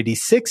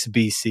 586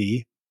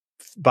 BC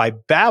by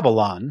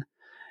Babylon.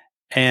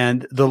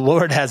 And the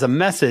Lord has a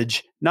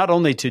message not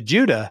only to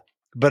Judah,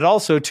 but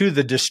also to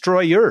the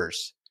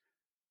destroyers,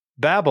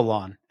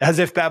 Babylon, as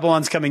if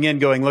Babylon's coming in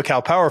going, look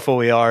how powerful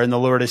we are. And the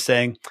Lord is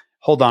saying,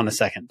 hold on a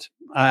second.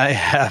 I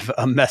have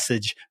a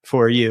message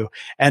for you.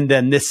 And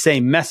then this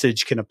same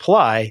message can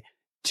apply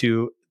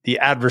to the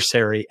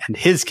adversary and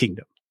his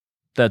kingdom.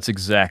 That's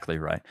exactly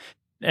right.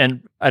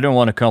 And I don't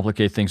want to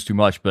complicate things too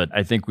much, but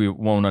I think we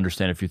won't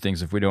understand a few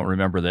things if we don't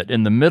remember that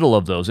in the middle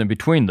of those, in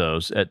between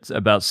those, at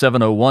about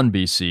 701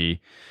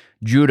 BC,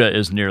 Judah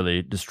is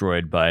nearly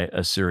destroyed by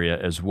Assyria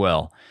as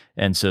well.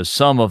 And so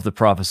some of the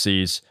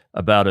prophecies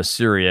about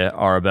Assyria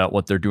are about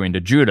what they're doing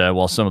to Judah,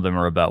 while some of them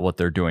are about what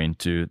they're doing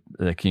to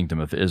the kingdom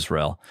of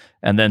Israel.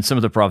 And then some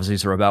of the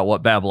prophecies are about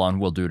what Babylon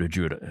will do to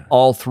Judah.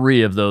 All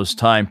three of those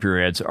time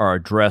periods are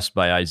addressed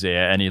by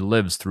Isaiah, and he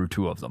lives through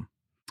two of them.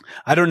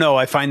 I don't know.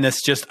 I find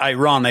this just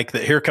ironic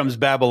that here comes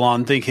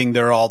Babylon thinking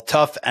they're all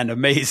tough and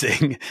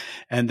amazing,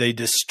 and they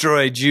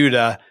destroy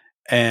Judah.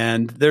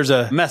 And there's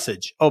a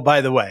message. Oh,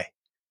 by the way,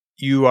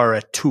 you are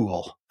a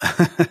tool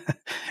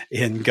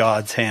in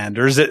God's hand?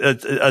 Or is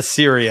it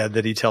Assyria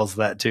that he tells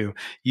that to?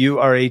 You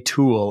are a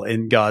tool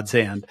in God's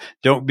hand.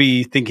 Don't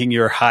be thinking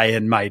you're high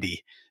and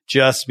mighty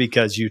just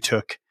because you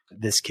took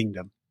this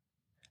kingdom.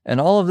 And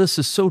all of this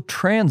is so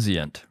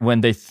transient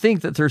when they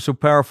think that they're so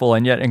powerful,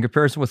 and yet in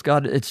comparison with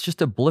God, it's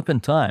just a blip in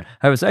time.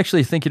 I was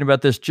actually thinking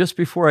about this just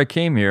before I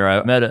came here.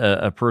 I met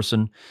a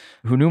person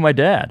who knew my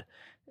dad,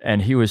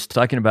 and he was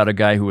talking about a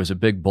guy who was a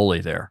big bully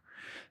there,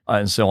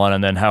 and so on,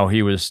 and then how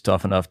he was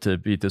tough enough to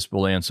beat this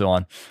bully and so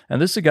on. And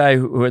this is a guy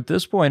who at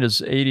this point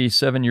is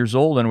 87 years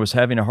old and was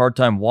having a hard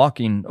time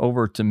walking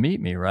over to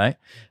meet me, right?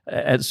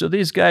 And so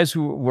these guys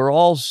who were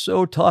all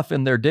so tough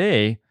in their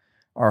day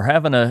are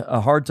having a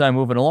hard time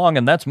moving along,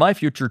 and that's my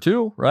future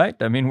too, right?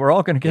 I mean, we're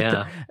all going to get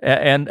there.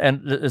 And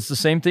it's the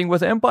same thing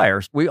with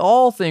empires. We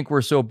all think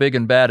we're so big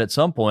and bad at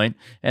some point,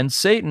 and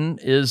Satan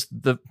is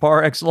the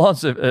par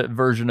excellence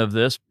version of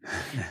this.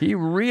 He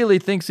really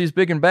thinks he's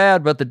big and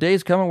bad, but the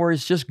day's coming where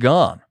he's just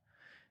gone.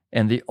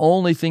 And the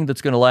only thing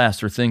that's going to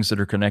last are things that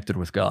are connected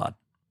with God.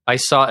 I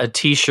saw a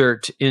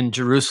T-shirt in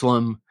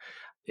Jerusalem.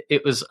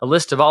 It was a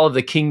list of all of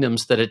the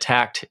kingdoms that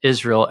attacked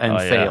Israel and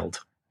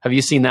failed. Have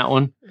you seen that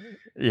one?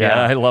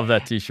 Yeah, I love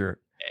that T-shirt.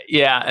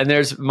 Yeah, and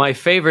there's my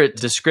favorite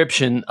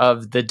description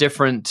of the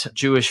different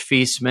Jewish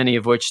feasts, many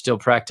of which still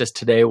practiced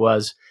today,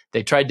 was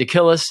they tried to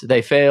kill us,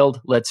 they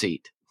failed, let's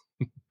eat.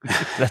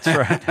 That's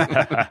right.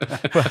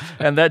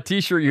 And that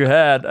T-shirt you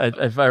had,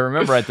 if I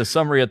remember right, the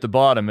summary at the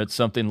bottom, it's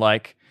something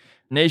like,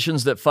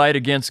 nations that fight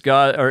against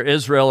God, or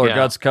Israel, or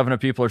God's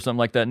covenant people, or something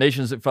like that.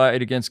 Nations that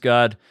fight against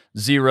God,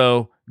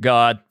 0,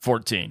 God,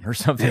 14, or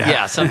something.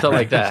 Yeah, something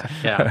like that.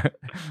 Yeah.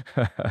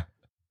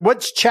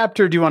 Which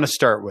chapter do you want to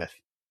start with?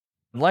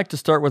 I'd like to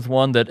start with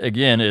one that,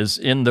 again, is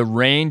in the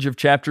range of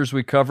chapters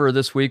we cover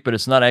this week, but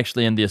it's not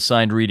actually in the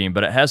assigned reading,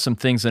 but it has some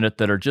things in it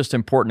that are just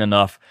important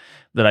enough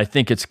that I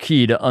think it's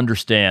key to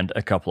understand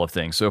a couple of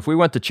things. So if we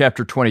went to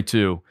chapter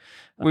 22,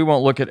 we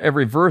won't look at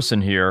every verse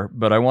in here,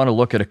 but I want to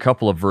look at a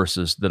couple of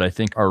verses that I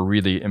think are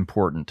really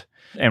important.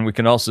 And we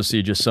can also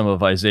see just some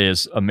of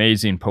Isaiah's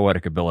amazing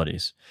poetic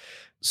abilities.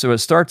 So it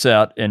starts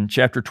out in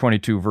chapter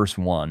 22, verse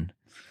 1.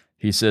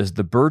 He says,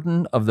 "The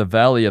burden of the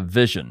valley of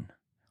vision.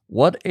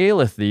 What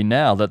aileth thee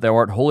now that thou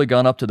art wholly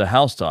gone up to the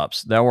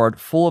housetops? Thou art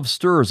full of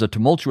stirs, a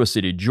tumultuous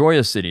city,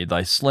 joyous city.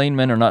 Thy slain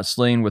men are not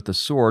slain with the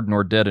sword,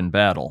 nor dead in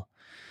battle."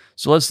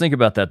 So let's think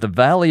about that. The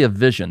valley of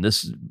vision.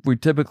 We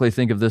typically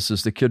think of this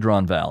as the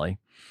Kidron Valley.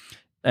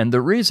 And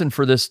the reason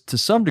for this, to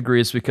some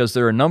degree, is because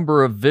there are a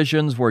number of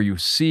visions where you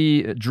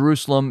see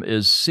Jerusalem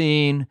is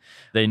seen.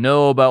 They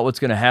know about what's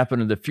going to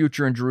happen in the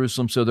future in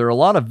Jerusalem. So there are a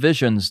lot of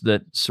visions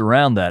that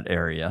surround that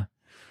area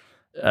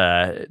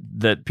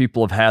that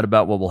people have had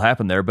about what will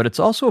happen there. But it's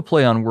also a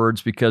play on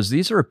words because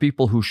these are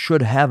people who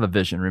should have a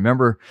vision.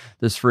 Remember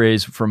this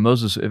phrase from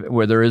Moses,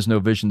 where there is no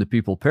vision, the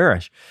people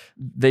perish.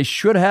 They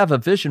should have a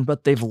vision,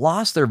 but they've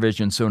lost their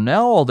vision. So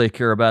now all they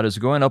care about is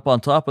going up on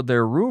top of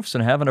their roofs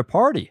and having a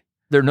party.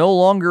 They're no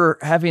longer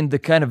having the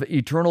kind of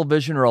eternal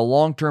vision or a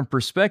long-term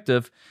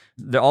perspective.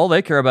 All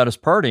they care about is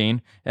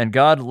partying, and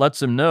God lets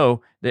them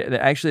know that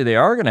actually they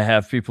are going to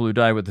have people who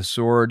die with the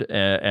sword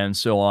and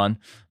so on.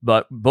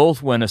 But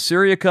both when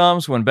Assyria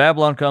comes, when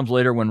Babylon comes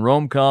later, when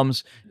Rome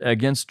comes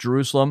against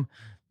Jerusalem,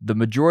 the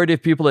majority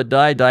of people that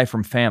die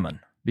from famine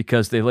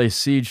because they lay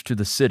siege to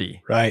the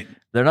city. Right.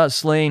 They're not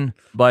slain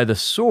by the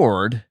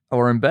sword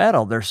or in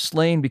battle. They're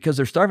slain because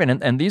they're starving.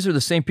 And these are the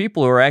same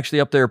people who are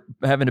actually up there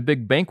having a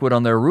big banquet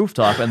on their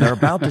rooftop, and they're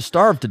about to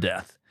starve to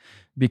death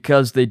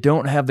because they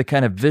don't have the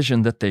kind of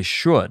vision that they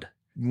should.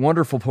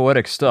 Wonderful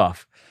poetic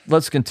stuff.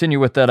 Let's continue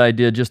with that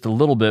idea just a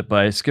little bit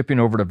by skipping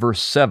over to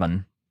verse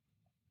 7,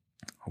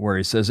 where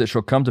he says, "It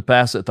shall come to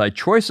pass that thy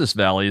choicest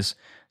valleys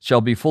shall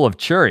be full of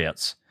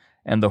chariots,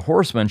 and the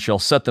horsemen shall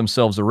set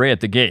themselves array at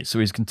the gate." So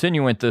he's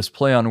continuing this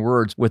play on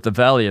words with the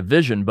valley of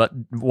vision. But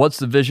what's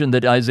the vision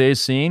that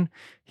Isaiah's seen?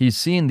 He's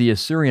seen the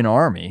Assyrian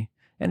army,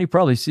 and he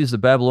probably sees the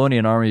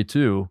Babylonian army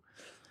too,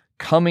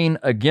 coming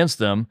against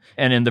them.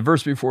 And in the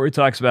verse before, he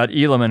talks about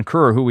Elam and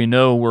Kir, who we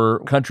know were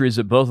countries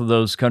that both of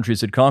those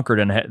countries had conquered,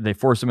 and they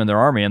forced them in their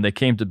army, and they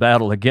came to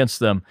battle against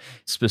them.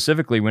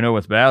 Specifically, we know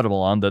with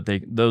Babylon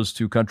that those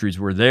two countries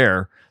were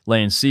there,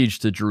 laying siege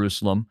to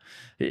Jerusalem.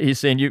 He's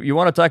saying, you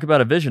want to talk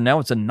about a vision, now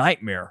it's a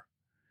nightmare.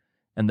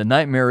 And the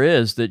nightmare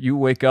is that you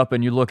wake up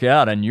and you look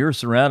out, and you're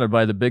surrounded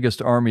by the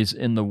biggest armies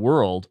in the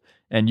world,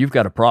 and you've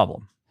got a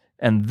problem.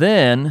 And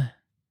then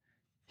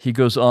he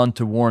goes on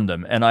to warn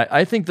them. And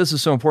I think this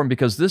is so important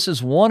because this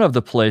is one of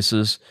the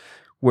places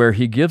where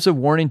he gives a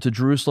warning to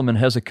Jerusalem and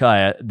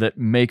Hezekiah that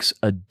makes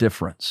a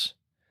difference.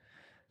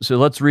 So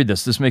let's read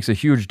this. This makes a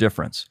huge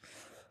difference.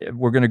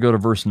 We're going to go to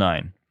verse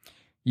 9.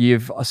 "Ye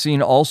have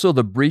seen also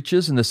the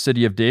breaches in the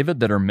city of David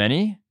that are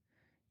many,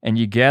 and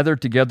ye gathered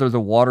together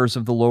the waters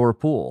of the lower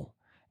pool.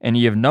 And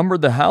ye have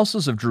numbered the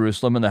houses of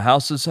Jerusalem, and the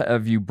houses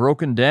have you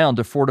broken down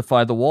to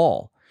fortify the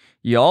wall.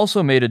 Ye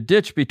also made a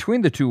ditch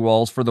between the two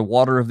walls for the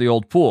water of the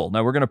old pool."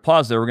 Now we're going to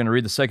pause there. We're going to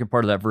read the second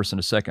part of that verse in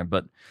a second.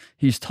 But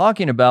he's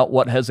talking about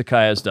what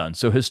Hezekiah has done.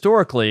 So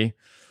historically,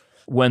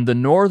 when the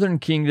northern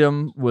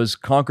kingdom was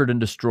conquered and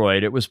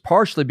destroyed, it was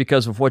partially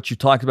because of what you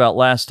talked about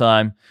last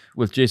time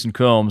with Jason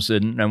Combs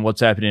and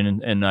what's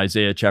happening in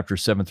Isaiah chapter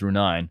 7 through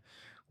 9,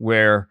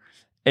 where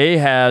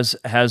Ahaz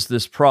has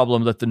this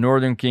problem that the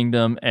northern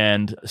kingdom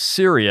and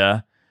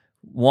Syria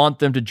want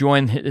them to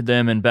join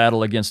them in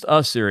battle against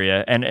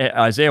Assyria. And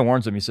Isaiah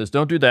warns them. He says,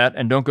 don't do that,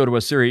 and don't go to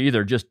Assyria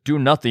either. Just do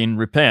nothing,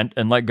 repent,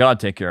 and let God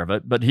take care of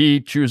it. But he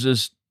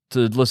chooses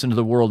to listen to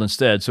the world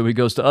instead. So he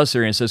goes to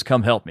Assyria and says,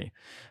 come help me.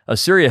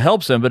 Assyria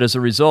helps him, but as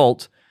a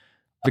result,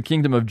 the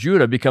kingdom of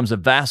Judah becomes a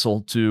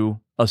vassal to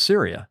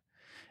Assyria.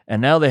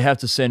 And now they have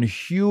to send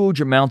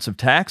huge amounts of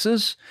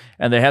taxes,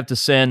 and they have to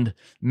send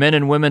men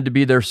and women to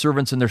be their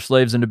servants and their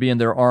slaves and to be in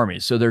their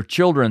armies. So their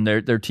children,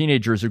 their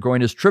teenagers are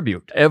going as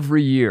tribute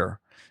every year.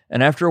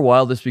 And after a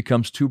while, this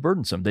becomes too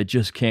burdensome. They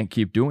just can't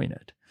keep doing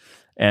it.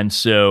 And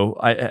so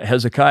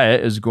Hezekiah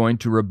is going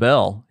to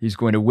rebel. He's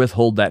going to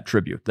withhold that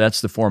tribute.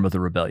 That's the form of the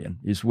rebellion.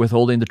 He's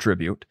withholding the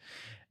tribute.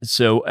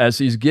 So as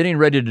he's getting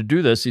ready to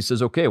do this, he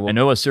says, okay, well, I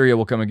know Assyria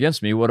will come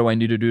against me. What do I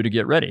need to do to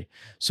get ready?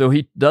 So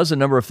he does a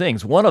number of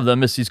things. One of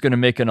them is he's going to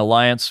make an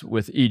alliance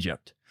with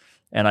Egypt.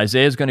 And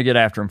Isaiah is going to get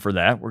after him for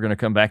that. We're going to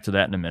come back to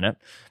that in a minute.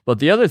 But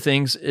the other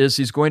things is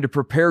he's going to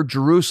prepare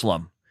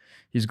Jerusalem.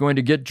 He's going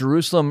to get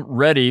Jerusalem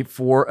ready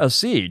for a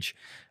siege.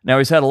 Now,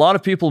 he's had a lot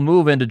of people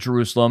move into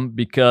Jerusalem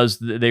because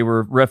they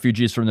were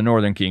refugees from the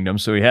northern kingdom,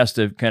 so he has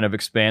to kind of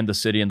expand the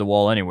city and the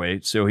wall anyway.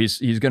 So he's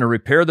going to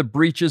repair the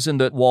breaches in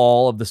the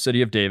wall of the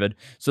city of David.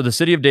 So the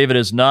city of David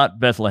is not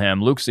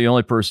Bethlehem. Luke's the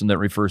only person that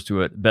refers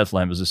to it.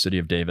 Bethlehem as the city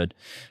of David.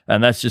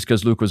 And that's just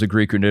because Luke was a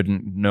Greek who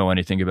didn't know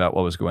anything about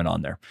what was going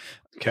on there.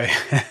 Okay.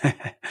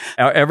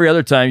 Every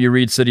other time you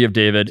read City of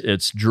David,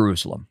 it's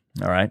Jerusalem.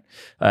 All right.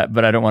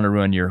 But I don't want to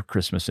ruin your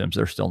Christmas hymns.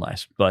 They're still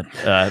nice. But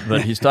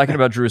he's talking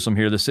about Jerusalem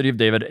here, the city of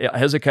David.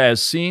 Hezekiah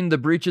has seen the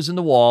breaches in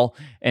the wall,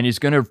 and he's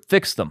going to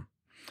fix them.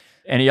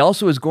 And he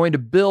also is going to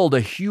build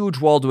a huge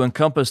wall to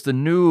encompass the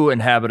new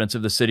inhabitants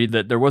of the city,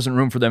 that there wasn't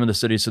room for them in the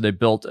city, so they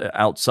built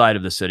outside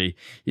of the city.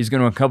 He's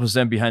going to encompass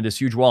them behind this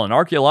huge wall. And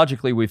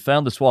archaeologically, we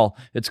found this wall.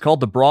 It's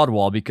called the Broad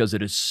Wall because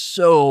it is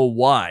so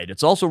wide.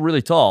 It's also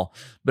really tall,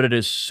 but it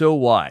is so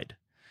wide.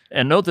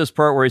 And note this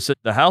part where he said,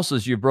 the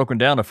houses you've broken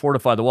down to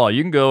fortify the wall.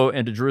 You can go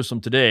into Jerusalem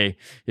today.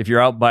 If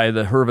you're out by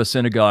the Herva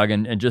synagogue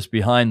and just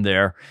behind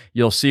there,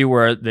 you'll see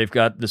where they've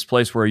got this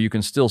place where you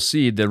can still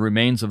see the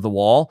remains of the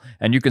wall.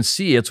 And you can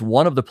see it's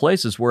one of the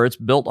places where it's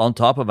built on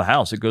top of a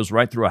house. It goes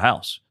right through a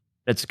house.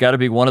 It's got to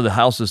be one of the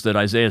houses that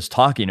Isaiah is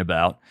talking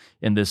about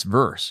in this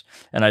verse.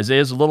 And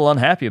Isaiah is a little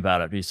unhappy about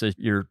it. He says,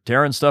 you're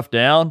tearing stuff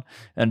down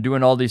and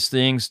doing all these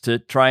things to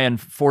try and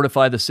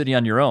fortify the city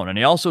on your own. And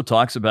he also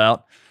talks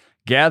about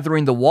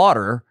gathering the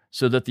water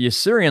so that the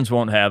Assyrians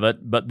won't have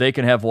it, but they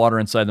can have water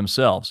inside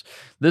themselves.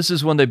 This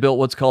is when they built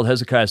what's called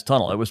Hezekiah's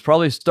Tunnel. It was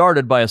probably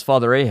started by his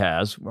father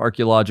Ahaz.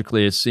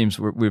 Archaeologically, it seems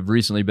we've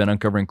recently been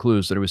uncovering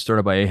clues that it was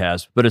started by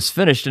Ahaz, but it's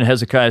finished in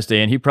Hezekiah's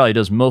day, and he probably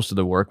does most of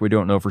the work. We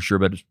don't know for sure,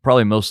 but it's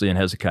probably mostly in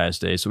Hezekiah's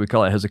day, so we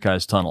call it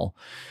Hezekiah's Tunnel,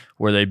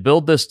 where they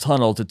build this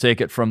tunnel to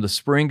take it from the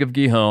spring of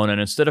Gihon, and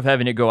instead of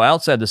having it go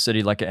outside the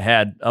city like it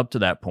had up to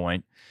that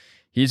point,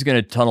 he's going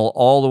to tunnel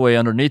all the way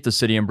underneath the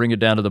city and bring it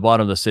down to the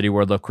bottom of the city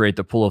where they'll create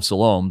the Pool of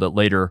Siloam that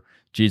later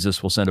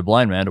Jesus will send a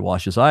blind man to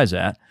wash his eyes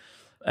at.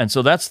 And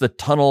so that's the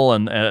tunnel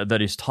and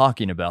that he's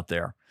talking about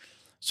there.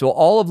 So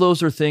all of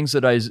those are things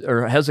that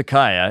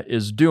Hezekiah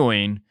is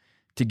doing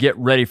to get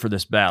ready for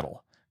this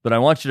battle. But I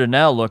want you to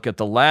now look at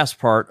the last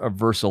part of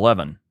verse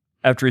 11.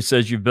 After he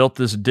says, you've built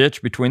this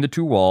ditch between the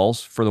two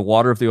walls for the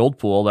water of the old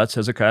pool. That's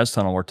Hezekiah's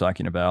tunnel we're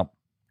talking about.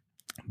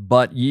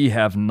 But ye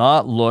have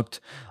not looked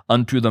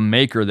unto the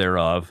maker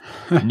thereof,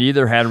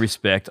 neither had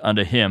respect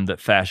unto him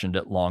that fashioned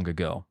it long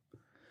ago.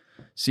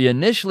 See,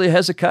 initially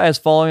Hezekiah is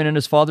following in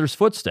his father's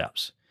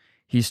footsteps.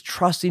 He's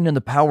trusting in the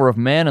power of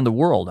man and the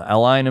world,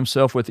 allying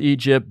himself with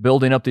Egypt,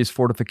 building up these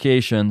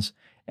fortifications,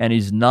 and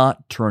he's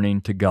not turning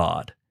to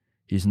God.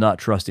 He's not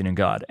trusting in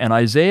God. And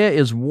Isaiah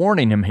is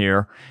warning him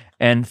here,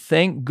 and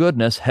thank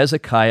goodness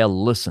Hezekiah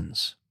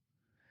listens.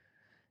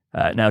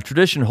 Now,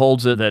 tradition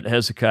holds it that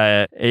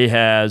Hezekiah,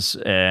 Ahaz,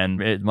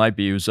 and it might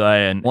be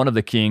Uzziah, and one of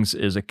the kings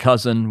is a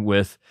cousin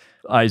with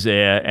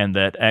Isaiah, and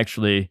that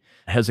actually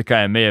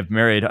Hezekiah may have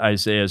married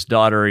Isaiah's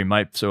daughter.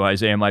 So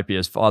Isaiah might be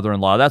his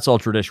father-in-law. That's all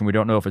tradition. We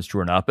don't know if it's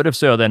true or not. But if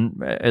so, then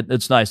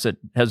it's nice that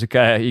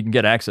Hezekiah, he can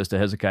get access to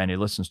Hezekiah and he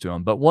listens to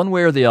him. But one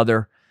way or the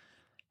other,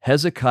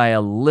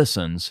 Hezekiah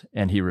listens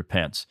and he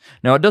repents.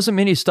 Now, it doesn't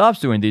mean he stops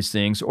doing these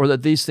things or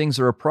that these things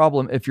are a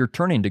problem if you're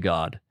turning to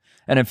God.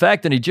 And in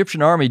fact, an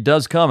Egyptian army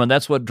does come, and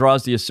that's what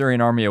draws the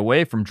Assyrian army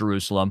away from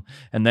Jerusalem,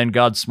 and then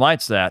God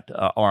smites that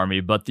army.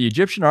 But the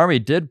Egyptian army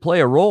did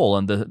play a role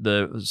in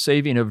the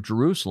saving of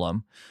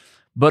Jerusalem,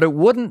 but it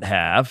wouldn't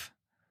have,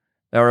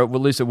 or at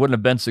least it wouldn't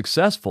have been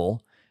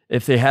successful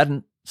if they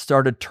hadn't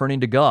started turning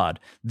to God.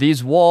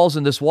 These walls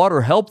and this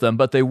water helped them,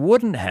 but they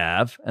wouldn't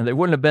have, and they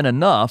wouldn't have been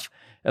enough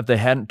if they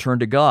hadn't turned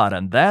to God.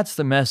 And that's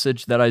the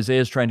message that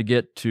Isaiah is trying to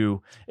get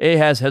to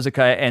Ahaz,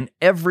 Hezekiah, and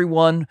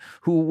everyone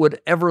who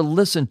would ever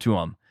listen to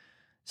him.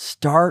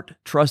 Start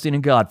trusting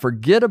in God.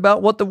 Forget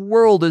about what the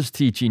world is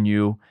teaching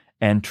you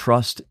and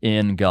trust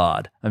in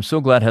God. I'm so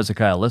glad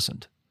Hezekiah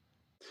listened.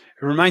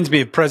 It reminds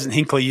me of President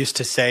Hinckley used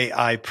to say,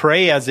 I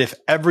pray as if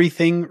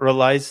everything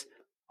relies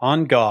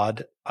on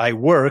God. I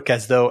work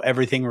as though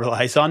everything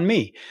relies on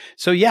me.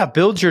 So yeah,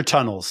 build your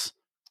tunnels.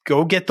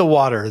 Go get the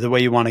water the way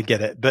you want to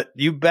get it. But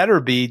you better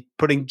be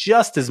putting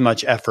just as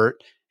much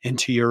effort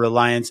into your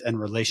reliance and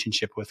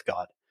relationship with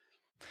God.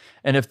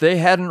 And if they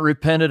hadn't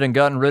repented and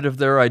gotten rid of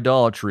their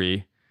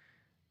idolatry,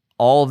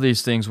 all of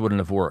these things wouldn't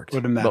have worked.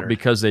 Wouldn't matter. But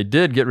because they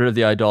did get rid of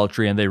the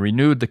idolatry and they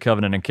renewed the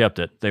covenant and kept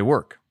it, they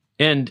work.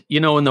 And,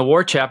 in the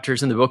war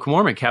chapters in the Book of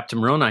Mormon, Captain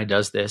Moroni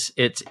does this.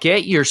 It's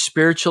get your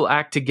spiritual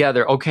act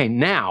together. Okay,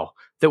 now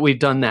that we've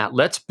done that,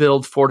 let's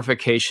build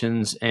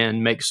fortifications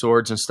and make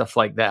swords and stuff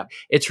like that.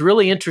 It's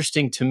really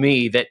interesting to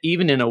me that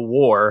even in a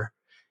war,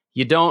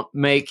 you don't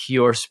make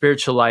your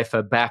spiritual life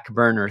a back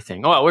burner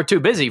thing. Oh, we're too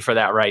busy for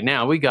that right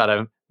now. We got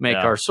to make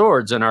our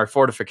swords and our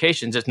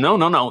fortifications. It's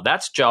no,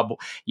 that's job.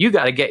 You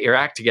got to get your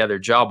act together,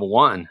 job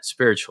one,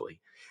 spiritually.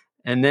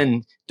 And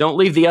then don't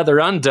leave the other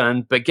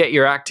undone, but get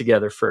your act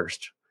together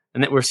first.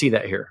 And that we'll see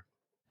that here.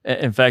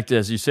 In fact,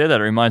 as you say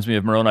that, it reminds me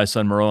of Moroni's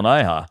son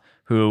Moronihah,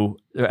 who,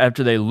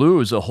 after they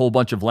lose a whole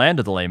bunch of land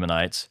to the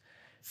Lamanites,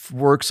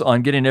 works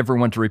on getting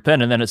everyone to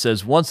repent. And then it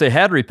says, once they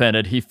had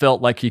repented, he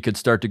felt like he could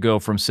start to go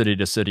from city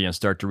to city and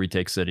start to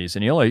retake cities.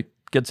 And he only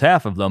gets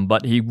half of them,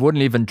 but he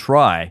wouldn't even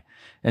try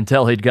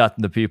until he'd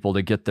gotten the people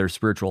to get their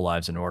spiritual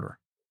lives in order.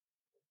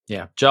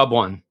 Yeah, job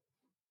one.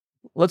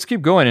 Let's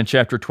keep going in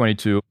chapter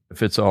 22,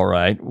 if it's all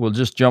right. We'll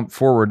just jump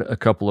forward a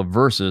couple of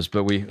verses,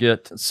 but we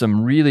get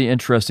some really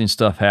interesting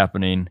stuff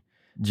happening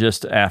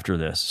just after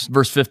this.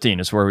 Verse 15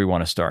 is where we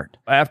want to start.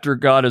 After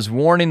God is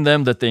warning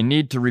them that they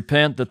need to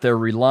repent, that they're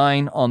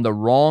relying on the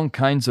wrong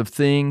kinds of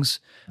things,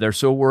 they're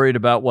so worried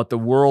about what the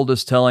world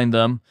is telling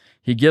them,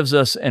 he gives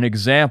us an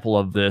example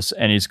of this,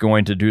 and he's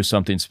going to do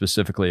something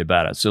specifically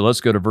about it. So let's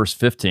go to verse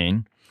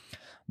 15.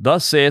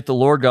 Thus saith the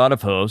Lord God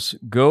of hosts,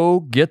 go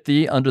get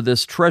thee unto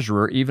this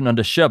treasurer, even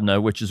unto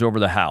Shebna, which is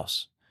over the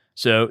house.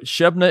 So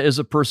Shebna is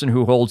a person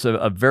who holds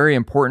a very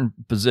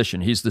important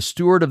position. He's the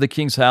steward of the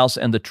king's house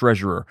and the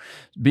treasurer.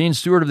 Being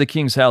steward of the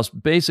king's house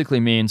basically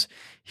means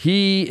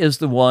he is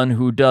the one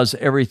who does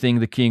everything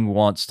the king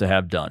wants to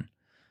have done.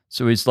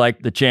 So he's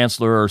like the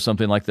chancellor or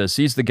something like this.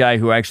 He's the guy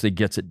who actually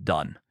gets it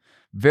done.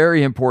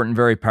 Very important,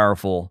 very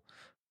powerful.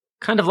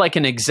 Kind of like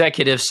an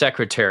executive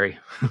secretary.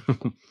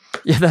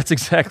 Yeah, that's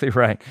exactly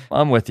right.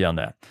 I'm with you on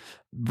that.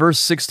 Verse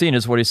 16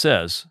 is what he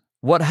says.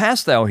 What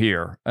hast thou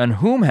here, and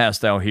whom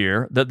hast thou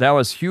here, that thou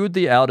hast hewed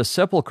thee out a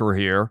sepulchre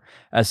here,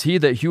 as he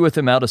that heweth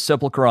him out a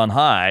sepulchre on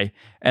high,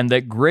 and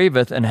that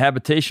graveth an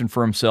habitation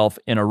for himself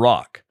in a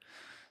rock?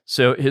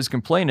 So his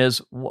complaint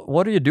is,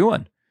 what are you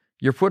doing?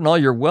 You're putting all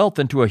your wealth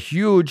into a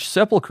huge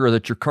sepulchre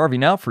that you're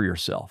carving out for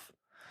yourself.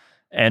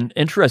 And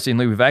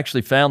interestingly, we've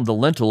actually found the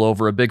lintel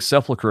over a big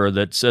sepulchre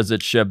that says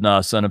it's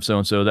Shebna, son of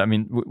so-and-so. I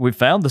mean, we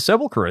found the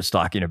sepulchre it's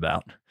talking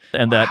about.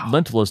 And that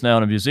lintel is now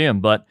in a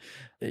museum. But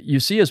you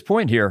see his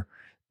point here.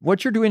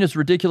 What you're doing is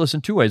ridiculous in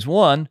two ways.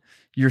 One,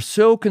 you're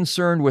so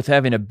concerned with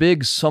having a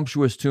big,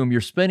 sumptuous tomb. You're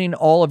spending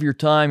all of your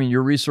time and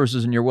your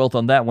resources and your wealth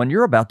on that when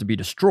you're about to be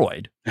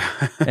destroyed.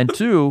 And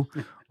two,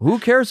 who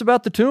cares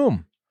about the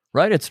tomb,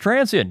 right? It's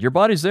transient. Your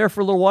body's there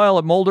for a little while.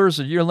 It molders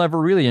and you'll never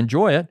really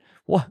enjoy it.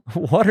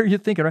 What are you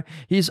thinking? Right?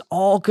 He's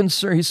so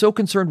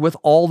concerned with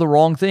all the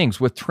wrong things,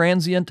 with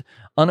transient,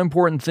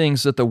 unimportant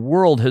things that the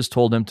world has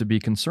told him to be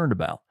concerned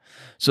about.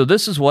 So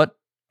this is what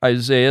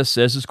Isaiah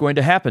says is going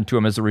to happen to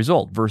him as a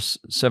result. Verse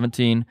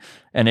 17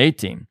 and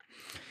 18.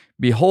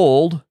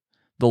 Behold,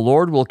 the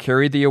Lord will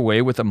carry thee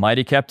away with a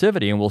mighty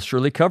captivity and will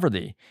surely cover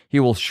thee. He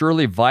will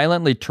surely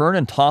violently turn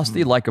and toss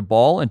thee like a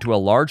ball into a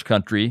large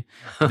country.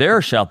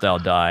 There shalt thou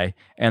die,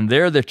 and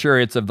there the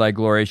chariots of thy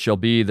glory shall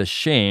be the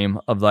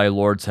shame of thy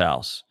Lord's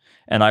house.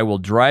 And I will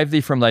drive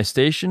thee from thy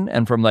station,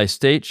 and from thy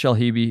state shall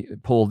he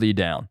pull thee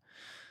down.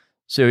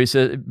 So he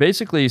said,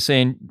 basically he's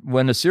saying,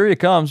 when Assyria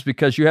comes,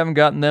 because you haven't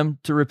gotten them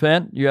to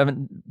repent,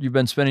 you've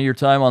been spending your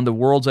time on the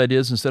world's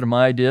ideas instead of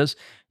my ideas,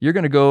 you're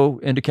going to go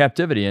into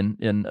captivity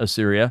in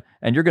Assyria,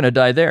 and you're going to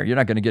die there. You're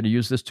not going to get to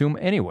use this tomb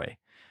anyway.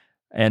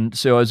 And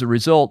so as a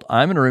result,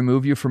 I'm going to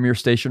remove you from your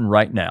station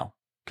right now,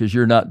 because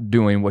you're not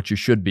doing what you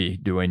should be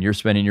doing. You're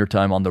spending your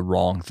time on the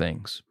wrong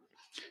things.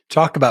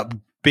 Talk about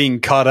being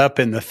caught up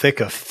in the thick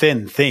of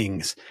thin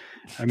things.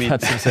 I mean,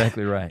 that's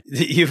exactly right.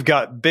 You've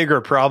got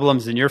bigger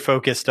problems and you're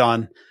focused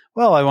on,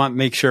 well, I want to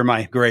make sure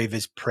my grave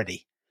is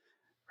pretty,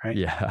 right?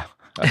 Yeah.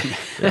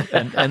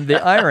 and the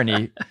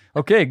irony,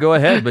 okay, go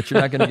ahead, but you're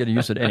not going to get to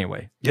use it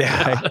anyway.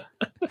 Yeah.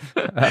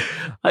 Right?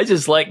 I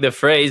just like the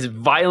phrase,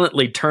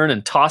 violently turn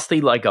and toss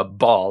thee like a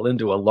ball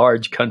into a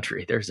large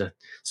country. There's a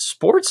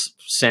sports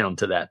sound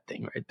to that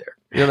thing right there.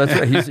 Yeah, that's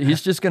right.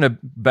 He's just going to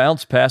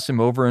bounce past him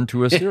over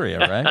into Assyria,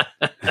 right?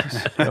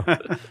 So.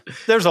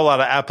 There's a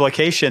lot of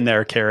application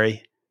there,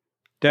 Carey.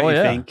 Don't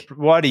you think?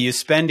 What are you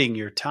spending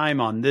your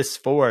time on this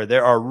for?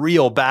 There are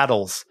real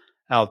battles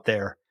out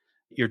there.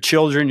 Your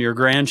children, your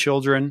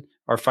grandchildren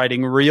are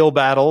fighting real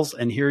battles,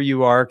 and here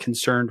you are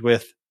concerned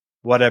with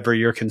whatever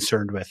you're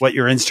concerned with, what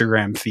your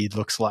Instagram feed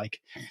looks like.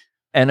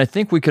 And I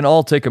think we can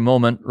all take a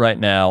moment right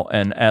now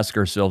and ask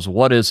ourselves,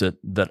 what is it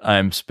that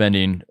I'm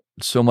spending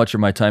so much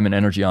of my time and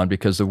energy on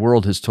because the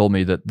world has told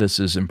me that this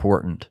is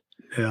important?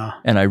 Yeah.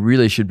 And I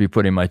really should be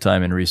putting my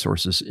time and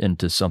resources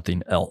into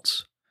something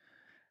else.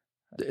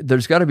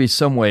 There's got to be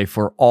some way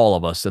for all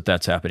of us that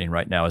that's happening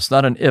right now. It's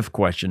not an if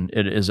question.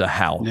 It is a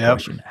how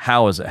question.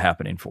 How is it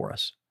happening for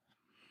us?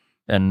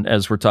 And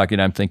as we're talking,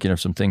 I'm thinking of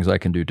some things I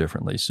can do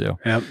differently. So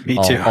me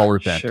too. I'll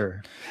repent.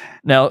 Sure.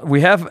 Now,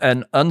 we have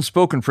an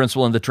unspoken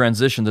principle in the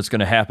transition that's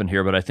going to happen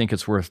here, but I think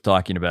it's worth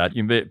talking about.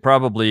 You may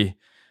probably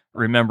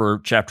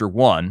remember chapter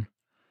 1,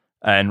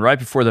 and right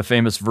before the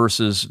famous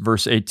verses,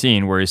 verse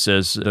 18, where he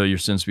says, though your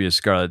sins be as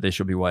scarlet, they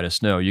shall be white as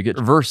snow. You get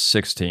verse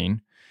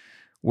 16,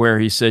 where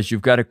he says,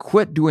 you've got to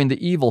quit doing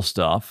the evil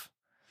stuff,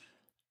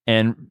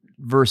 and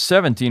verse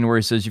 17, where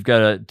he says you've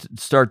got to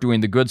start doing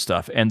the good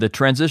stuff. And the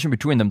transition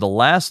between them, the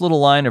last little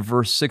line of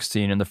verse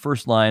 16 and the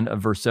first line of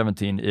verse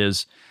 17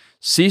 is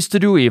cease to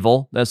do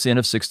evil. That's the end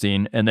of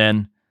 16. And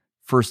then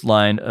first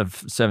line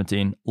of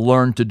 17,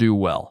 learn to do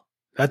well.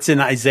 That's in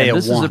Isaiah 1.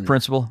 This is a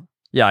principle.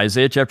 Yeah,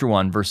 Isaiah chapter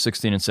 1, verse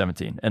 16 and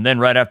 17. And then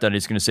right after that,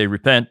 he's going to say,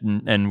 repent,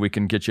 and we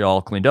can get you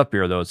all cleaned up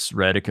here. Though it's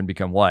red, it can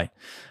become white.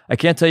 I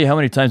can't tell you how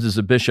many times as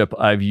a bishop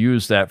I've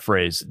used that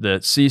phrase,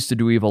 that cease to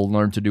do evil,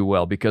 learn to do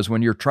well. Because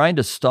when you're trying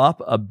to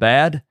stop a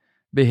bad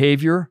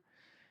behavior,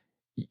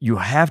 you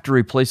have to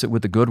replace it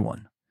with a good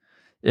one.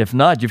 If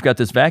not, you've got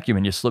this vacuum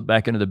and you slip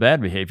back into the bad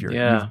behavior.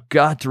 Yeah. You've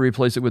got to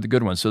replace it with a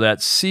good one. So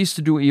that cease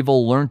to do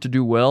evil, learn to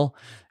do well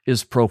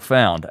is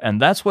profound.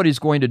 And that's what he's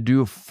going to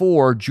do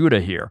for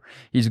Judah here.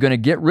 He's going to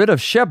get rid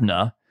of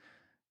Shebna,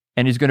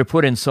 and he's going to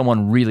put in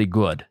someone really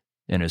good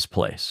in his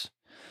place.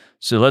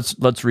 So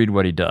let's read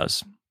what he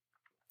does.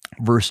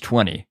 Verse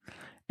 20,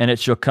 and it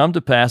shall come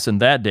to pass in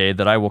that day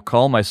that I will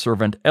call my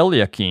servant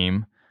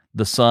Eliakim,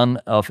 the son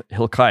of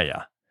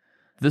Hilkiah.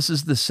 This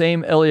is the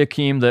same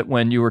Eliakim that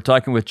when you were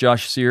talking with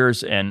Josh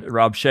Sears and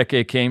Rob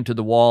Sheke came to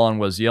the wall and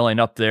was yelling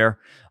up there,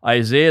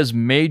 Isaiah's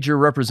major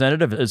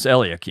representative is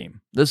Eliakim.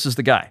 This is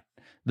the guy.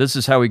 This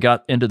is how he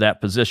got into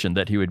that position,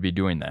 that he would be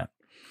doing that.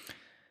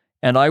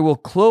 And I will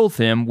clothe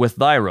him with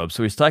thy robe.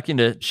 So he's talking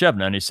to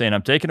Shebna, and he's saying,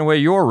 I'm taking away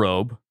your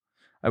robe.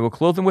 I will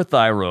clothe him with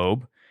thy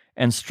robe,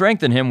 and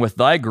strengthen him with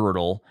thy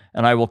girdle,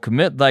 and I will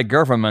commit thy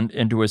government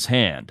into his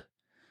hand.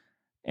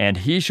 And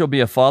he shall be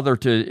a father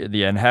to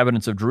the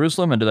inhabitants of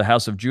Jerusalem and to the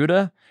house of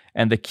Judah,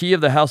 and the key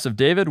of the house of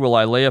David will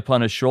I lay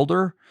upon his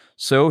shoulder.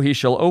 So he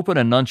shall open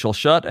and none shall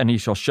shut, and he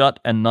shall shut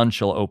and none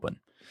shall open.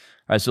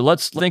 All right, so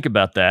let's think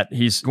about that.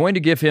 He's going to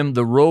give him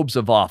the robes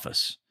of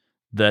office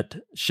that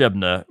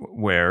Shebna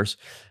wears.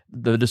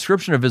 The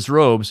description of his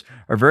robes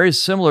are very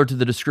similar to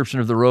the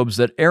description of the robes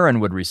that Aaron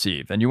would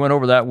receive. And you went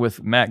over that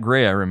with Matt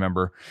Gray, I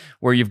remember,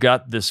 where you've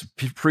got this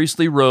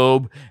priestly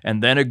robe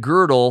and then a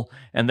girdle,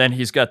 and then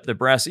he's got the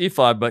brass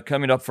ephod, but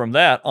coming up from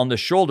that, on the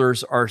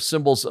shoulders are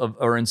symbols of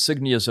or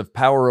insignias of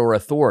power or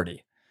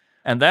authority.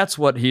 And that's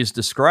what he's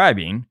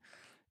describing,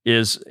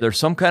 is there's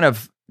some kind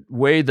of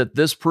way that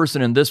this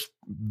person in this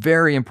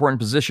very important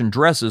position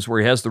dresses,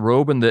 where he has the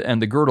robe and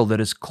the girdle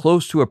that is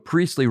close to a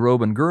priestly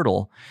robe and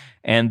girdle,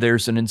 and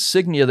there's an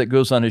insignia that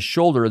goes on his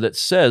shoulder that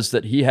says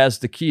that he has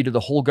the key to the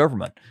whole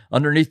government.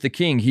 Underneath the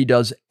king, he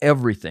does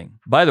everything.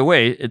 By the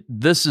way,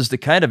 this is the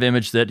kind of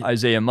image that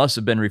Isaiah must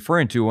have been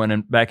referring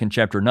to back in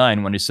chapter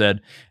 9 when he said,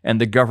 and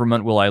the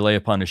government will I lay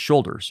upon his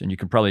shoulders. And you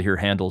can probably hear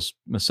Handel's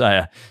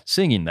Messiah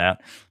singing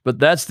that, but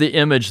that's the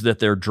image that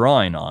they're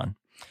drawing on.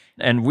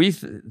 And we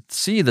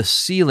see the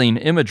sealing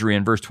imagery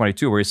in verse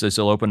 22, where he says,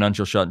 he'll open, none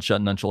shall shut, and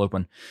shut, none shall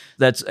open.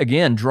 That's,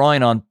 again,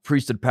 drawing on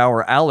priesthood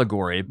power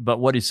allegory. But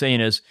what he's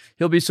saying is,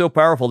 he'll be so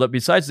powerful that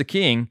besides the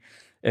king,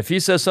 if he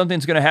says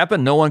something's going to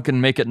happen, no one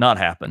can make it not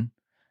happen.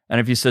 And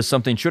if he says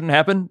something shouldn't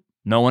happen,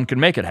 no one can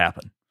make it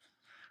happen.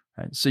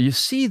 Right? So you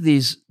see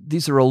these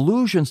are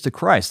allusions to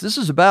Christ. This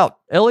is about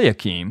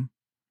Eliakim,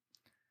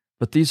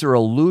 but these are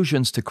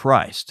allusions to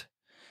Christ.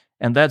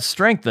 And that's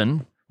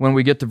strengthened when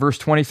we get to verse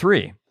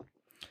 23.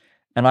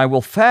 And I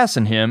will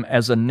fasten him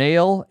as a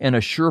nail in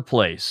a sure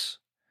place,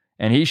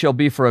 and he shall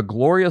be for a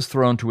glorious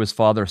throne to his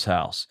father's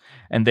house.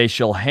 And they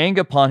shall hang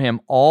upon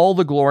him all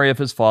the glory of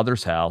his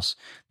father's house,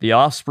 the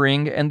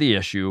offspring and the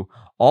issue,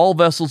 all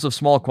vessels of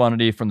small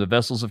quantity, from the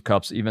vessels of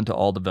cups even to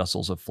all the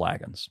vessels of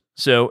flagons.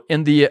 So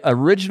in the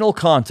original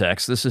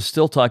context, this is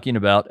still talking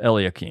about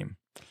Eliakim.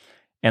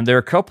 And there are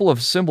a couple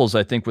of symbols,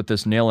 I think, with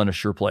this nail in a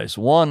sure place.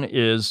 One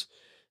is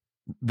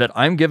that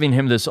I'm giving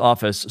him this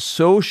office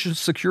so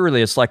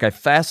securely, it's like I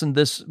fastened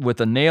this with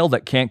a nail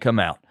that can't come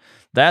out.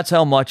 That's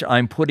how much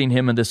I'm putting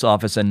him in this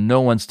office, and no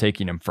one's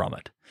taking him from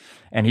it.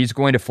 And he's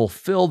going to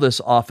fulfill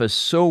this office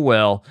so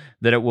well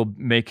that it will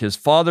make his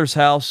father's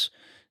house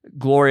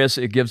glorious.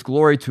 It gives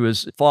glory to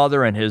his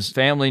father and his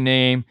family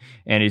name,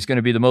 and he's going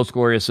to be the most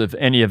glorious of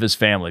any of his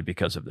family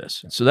because of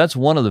this. So that's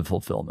one of the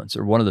fulfillments,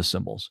 or one of the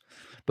symbols.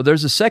 But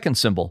there's a second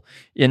symbol,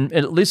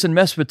 at least in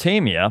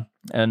Mesopotamia,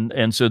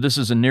 and so this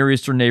is a Near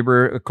Eastern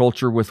neighbor, a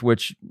culture with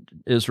which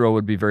Israel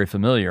would be very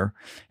familiar.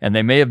 And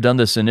they may have done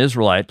this in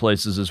Israelite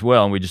places as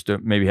well, and we just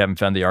maybe haven't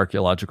found the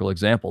archaeological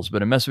examples.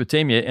 But in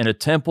Mesopotamia, in a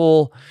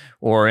temple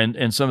or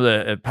in some of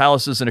the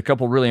palaces and a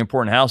couple really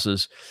important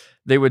houses,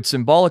 they would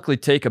symbolically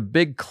take a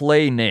big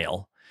clay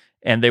nail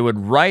and they would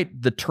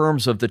write the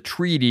terms of the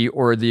treaty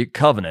or the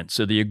covenant.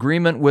 So the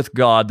agreement with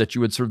God that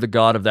you would serve the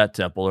God of that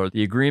temple, or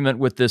the agreement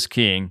with this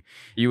king,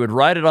 you would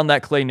write it on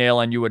that clay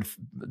nail and you would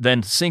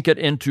then sink it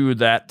into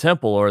that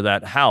temple or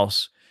that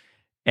house.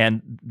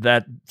 And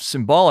that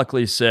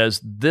symbolically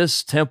says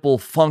this temple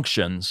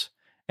functions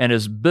and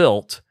is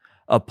built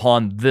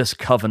upon this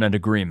covenant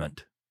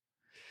agreement.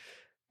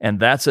 And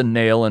that's a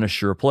nail in a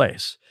sure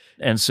place.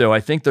 And so I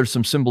think there's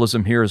some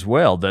symbolism here as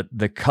well, that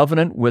the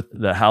covenant with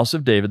the house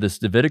of David, this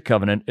Davidic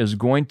covenant, is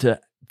going to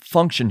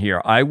function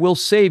here. I will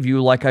save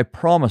you like I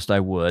promised I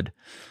would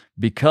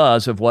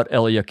because of what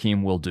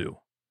Eliakim will do.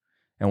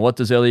 And what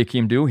does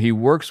Eliakim do? He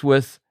works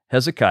with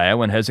Hezekiah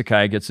when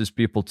Hezekiah gets his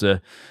people to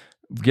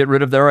get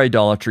rid of their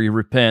idolatry,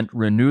 repent,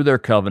 renew their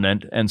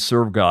covenant, and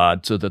serve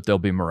God so that they'll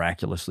be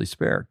miraculously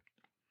spared.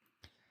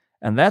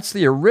 And that's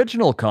the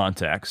original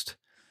context.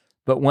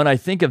 But when I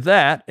think of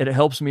that, it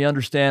helps me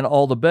understand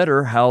all the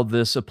better how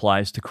this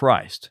applies to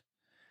Christ.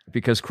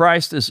 Because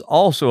Christ is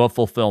also a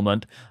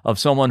fulfillment of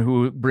someone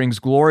who brings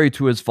glory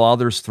to his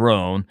Father's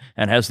throne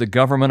and has the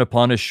government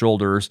upon his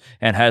shoulders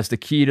and has the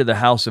key to the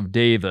house of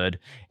David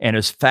and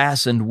is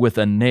fastened with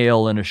a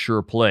nail in a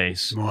sure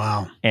place.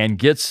 Wow. And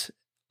gets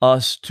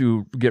us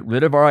to get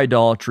rid of our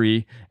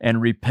idolatry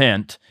and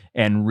repent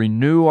and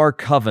renew our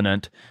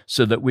covenant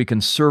so that we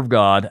can serve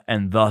God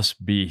and thus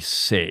be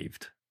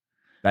saved.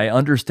 I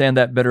understand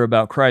that better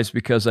about Christ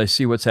because I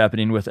see what's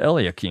happening with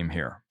Eliakim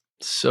here.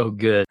 So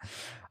good.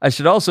 I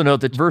should also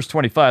note that verse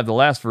 25, the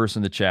last verse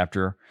in the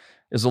chapter,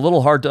 is a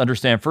little hard to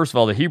understand. First of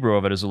all, the Hebrew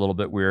of it is a little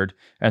bit weird.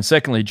 And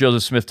secondly,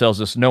 Joseph Smith tells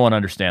us no one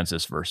understands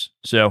this verse.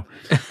 So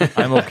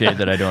I'm okay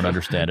that I don't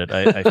understand it.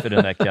 I fit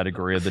in that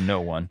category of the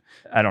no one.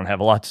 I don't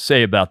have a lot to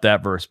say about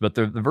that verse, but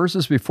the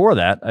verses before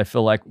that, I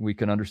feel like we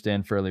can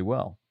understand fairly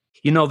well.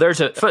 You know, there's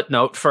a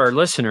footnote for our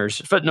listeners,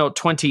 footnote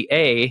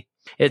 20a.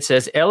 It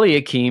says,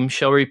 Eliakim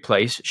shall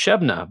replace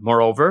Shebna.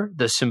 Moreover,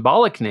 the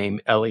symbolic name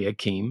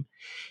Eliakim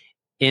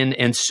in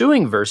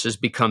ensuing verses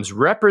becomes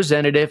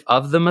representative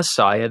of the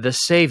Messiah, the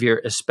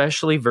Savior,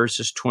 especially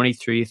verses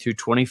 23 through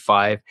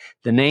 25.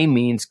 The name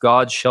means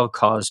God shall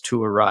cause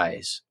to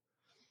arise.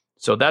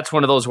 So that's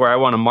one of those where I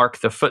want to mark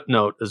the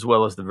footnote as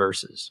well as the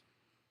verses.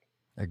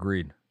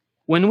 Agreed.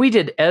 When we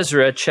did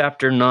Ezra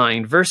chapter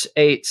 9, verse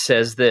 8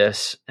 says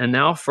this, and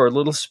now for a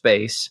little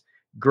space,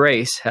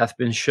 grace hath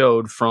been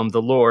showed from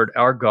the Lord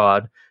our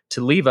God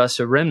to leave us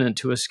a remnant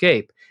to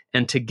escape,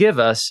 and to give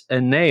us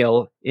a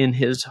nail in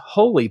his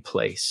holy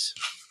place,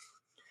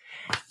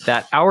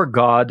 that our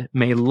God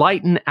may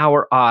lighten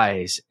our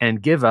eyes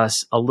and give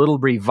us a little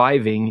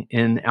reviving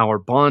in our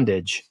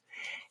bondage.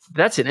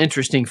 That's an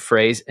interesting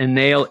phrase, a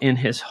nail in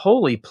his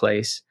holy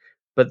place.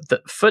 But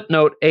the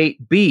footnote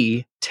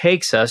 8b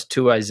takes us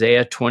to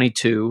Isaiah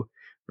 22,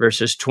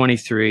 verses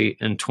 23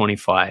 and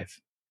 25,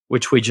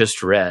 which we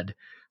just read.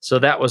 So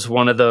that was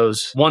one of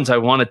those ones I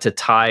wanted to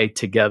tie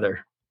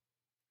together.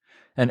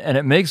 And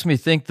it makes me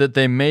think that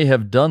they may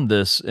have done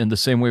this in the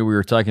same way we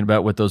were talking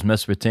about with those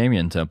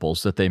Mesopotamian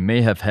temples, that they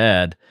may have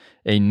had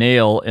a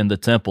nail in the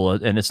temple,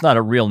 and it's not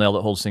a real nail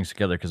that holds things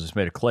together because it's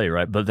made of clay,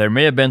 right? But there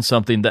may have been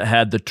something that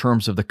had the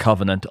terms of the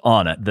covenant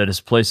on it that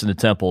is placed in the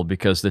temple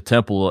because the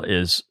temple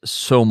is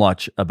so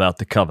much about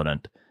the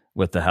covenant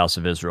with the house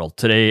of Israel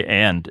today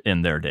and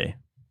in their day.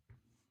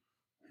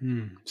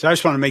 So I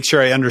just want to make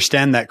sure I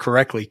understand that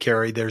correctly,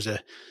 Carrie. There's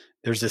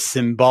a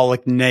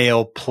symbolic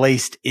nail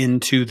placed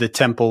into the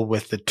temple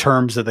with the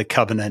terms of the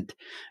covenant,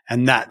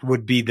 and that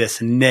would be this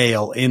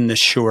nail in the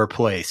sure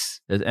place.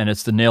 And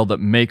it's the nail that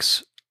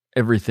makes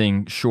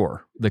everything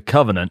sure. The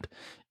covenant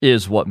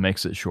is what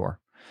makes it sure.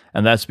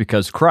 And that's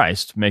because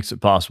Christ makes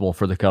it possible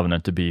for the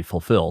covenant to be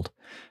fulfilled.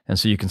 And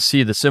so you can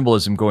see the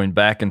symbolism going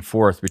back and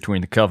forth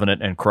between the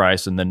covenant and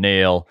Christ and the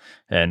nail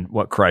and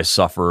what Christ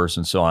suffers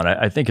and so on.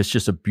 I think it's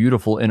just a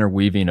beautiful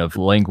interweaving of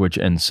language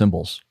and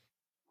symbols.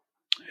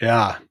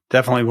 Yeah,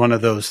 definitely one of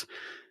those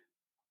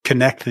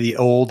connect the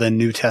Old and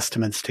New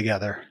Testaments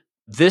together.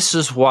 This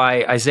is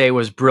why Isaiah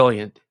was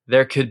brilliant.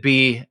 There could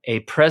be a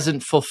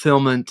present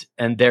fulfillment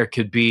and there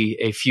could be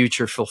a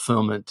future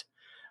fulfillment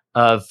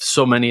of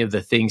so many of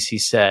the things he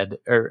said,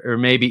 or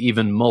maybe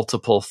even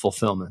multiple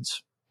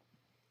fulfillments.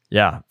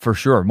 Yeah, for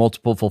sure.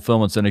 Multiple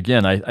fulfillments. And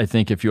again, I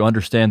think if you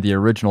understand the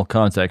original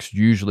context,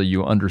 usually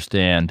you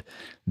understand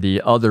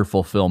the other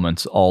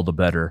fulfillments all the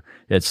better.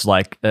 It's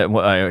like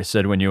what I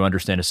said, when you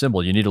understand a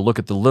symbol, you need to look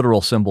at the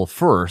literal symbol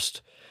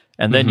first,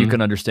 and then you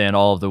can understand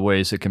all of the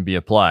ways it can be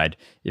applied.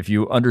 If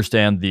you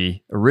understand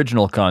the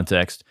original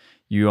context,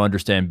 you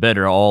understand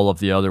better all of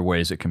the other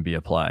ways it can be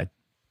applied.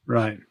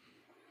 Right.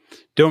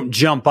 Don't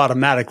jump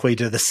automatically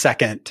to the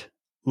second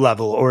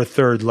level or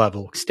third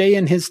level. Stay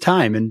in his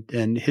time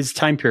and his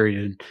time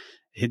period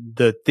and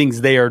the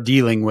things they are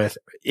dealing with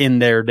in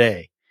their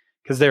day,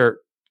 because they're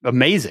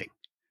amazing.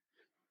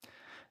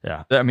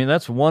 Yeah. I mean,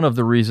 that's one of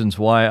the reasons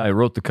why I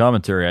wrote the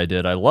commentary I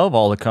did. I love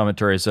all the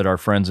commentaries that our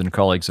friends and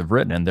colleagues have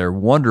written, and they're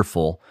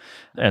wonderful.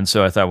 And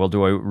so I thought, well,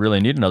 do I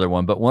really need another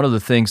one? But one of the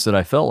things that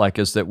I felt like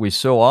is that we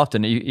so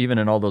often, even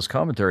in all those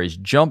commentaries,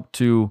 jump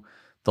to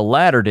the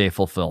latter-day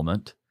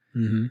fulfillment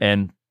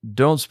and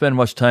don't spend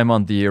much time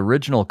on the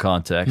original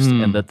context,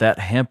 and that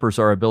hampers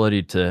our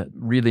ability to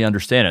really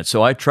understand it.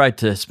 So I tried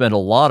to spend a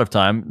lot of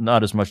time,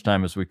 not as much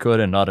time as we could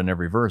and not in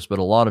every verse, but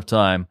a lot of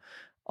time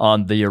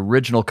on the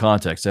original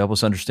context to help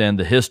us understand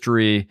the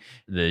history,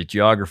 the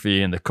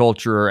geography, and the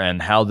culture,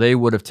 and how they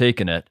would have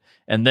taken it.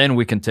 And then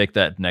we can take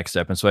that next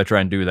step. And so I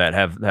try and do that,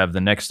 have the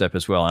next step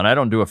as well. And I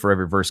don't do it for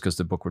every verse because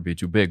the book would be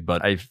too big,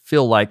 but I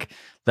feel like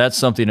that's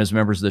something as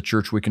members of the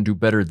church we can do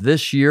better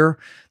this year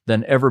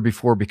than ever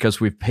before, because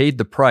we've paid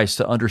the price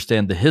to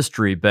understand the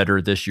history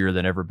better this year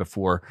than ever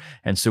before.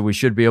 And so we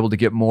should be able to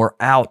get more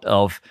out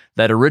of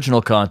that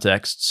original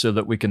context so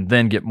that we can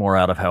then get more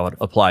out of how it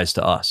applies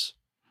to us.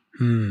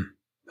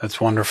 That's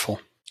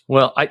wonderful.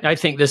 Well, I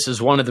think this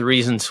is one of the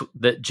reasons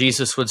that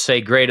Jesus would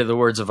say, great are the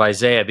words of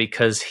Isaiah,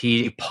 because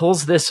he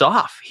pulls this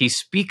off. He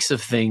speaks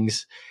of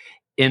things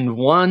in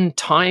one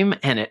time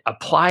and it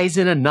applies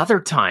in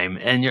another time.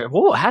 And you're,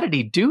 whoa, how did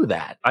he do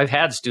that? I've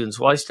had students,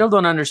 well, I still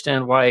don't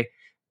understand why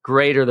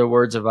great are the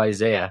words of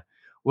Isaiah.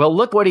 Well,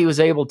 look what he was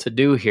able to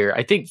do here.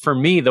 I think for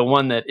me, the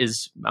one that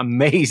is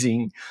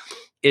amazing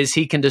is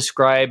he can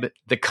describe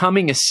the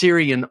coming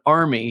Assyrian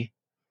army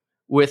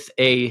with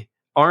a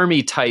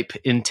army type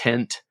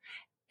intent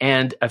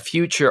and a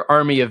future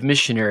army of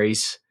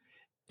missionaries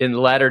in the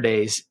latter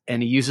days.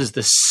 And he uses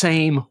the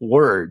same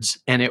words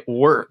and it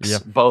works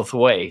both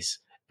ways.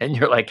 And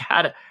you're like,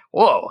 how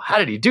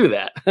did he do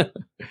that?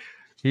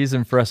 He's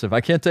impressive.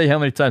 I can't tell you how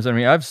many times. I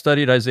mean, I've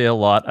studied Isaiah a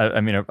lot.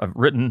 I've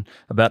written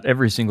about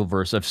every single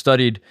verse. I've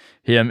studied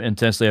him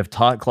intensely. I've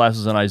taught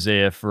classes on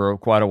Isaiah for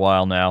quite a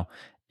while now.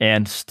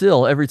 And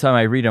still, every time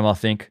I read him, I'll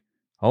think,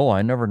 oh,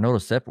 I never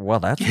noticed that. Well,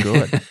 that's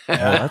good.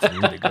 That's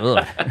really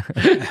good.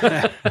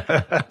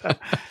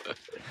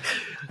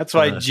 That's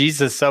why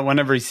Jesus,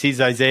 whenever he sees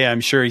Isaiah,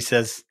 I'm sure he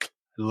says, I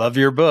love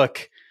your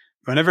book.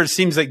 Whenever it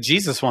seems like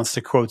Jesus wants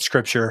to quote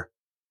scripture,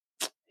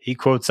 he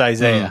quotes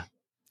Isaiah.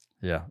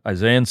 Yeah.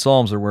 Isaiah and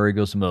Psalms are where he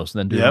goes the most. And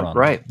then Deuteronomy.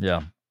 Right.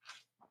 Yeah.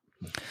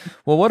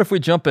 Well, what if we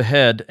jump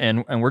ahead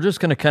and we're just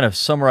going to kind of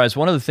summarize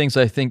one of the things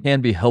I think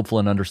can be helpful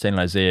in understanding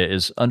Isaiah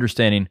is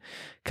understanding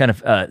kind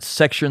of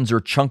sections or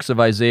chunks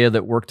of Isaiah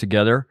that work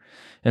together.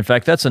 In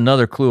fact, that's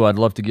another clue I'd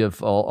love to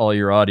give all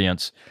your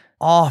audience.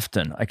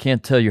 Often, I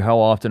can't tell you how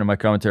often in my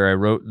commentary I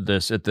wrote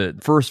this at the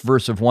first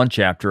verse of one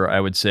chapter, I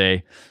would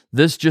say,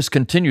 this just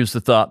continues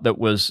the thought that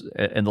was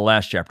in the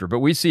last chapter.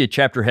 But we see a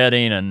chapter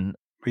heading and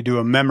we do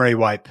a memory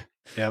wipe.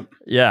 Yep.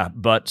 Yeah,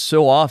 but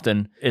so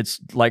often it's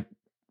like,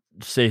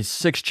 say,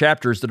 6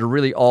 chapters that are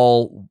really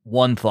all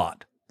one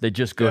thought. They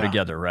just go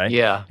together, right?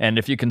 Yeah. And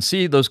if you can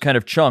see those kind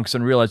of chunks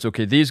and realize,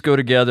 okay, these go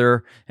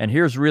together, and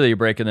here's really a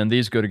break, and then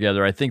these go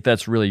together, I think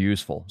that's really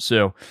useful.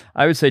 So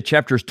I would say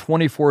chapters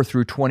 24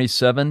 through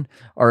 27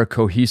 are a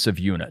cohesive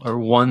unit. Or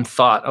one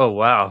thought. Oh,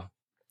 wow.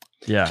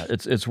 Yeah,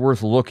 it's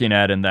worth looking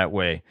at in that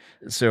way.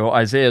 So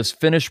Isaiah's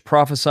finished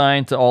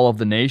prophesying to all of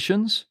the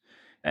nations,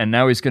 and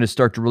now he's going to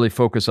start to really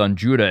focus on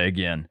Judah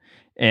again.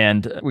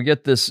 And we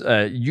get this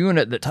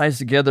unit that ties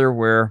together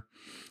where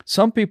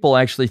some people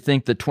actually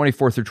think that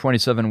 24 through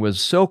 27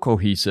 was so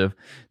cohesive,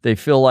 they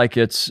feel like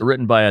it's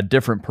written by a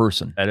different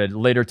person at a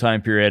later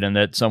time period and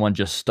that someone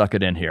just stuck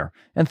it in here.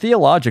 And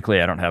theologically,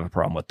 I don't have a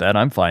problem with that.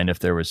 I'm fine if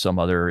there was some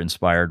other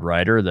inspired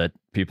writer that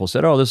people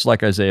said, oh, this is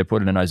like Isaiah,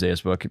 put it in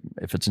Isaiah's book.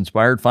 If it's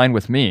inspired, fine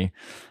with me.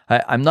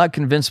 I'm not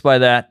convinced by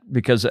that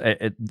because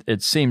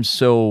it seems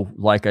so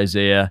like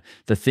Isaiah.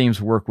 The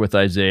themes work with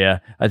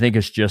Isaiah. I think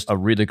it's just a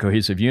really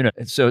cohesive unit.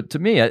 So to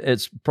me,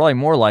 it's probably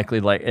more likely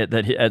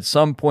that at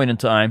some point in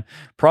time,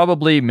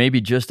 probably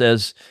maybe just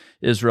as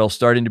Israel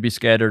starting to be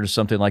scattered or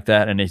something like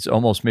that, and he's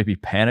almost maybe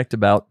panicked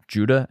about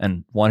Judah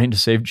and wanting to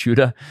save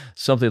Judah,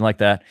 something like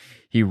that.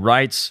 He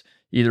writes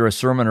either a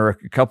sermon or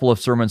a couple of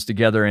sermons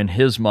together in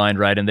his mind,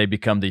 right, and they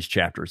become these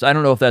chapters. I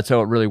don't know if that's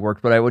how it really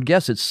worked, but I would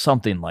guess it's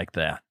something like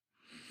that.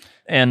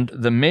 And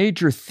the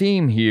major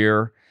theme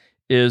here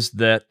is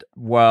that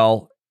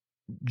while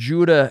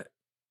Judah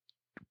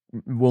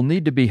will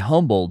need to be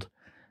humbled,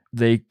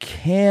 they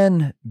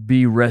can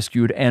be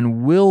rescued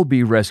and will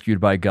be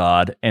rescued by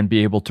God and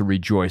be able to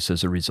rejoice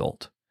as a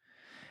result.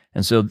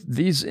 And so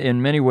these,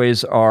 in many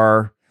ways,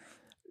 are,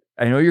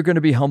 I know you're going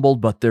to be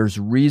humbled, but there's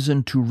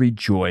reason to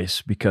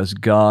rejoice because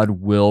God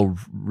will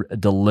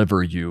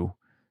deliver you,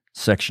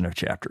 section of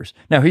chapters.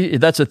 Now,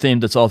 that's a theme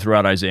that's all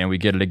throughout Isaiah, and we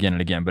get it again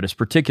and again, but it's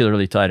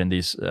particularly tied in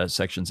these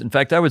sections. In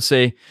fact, I would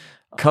say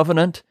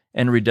covenant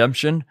and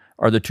redemption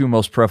are the two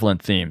most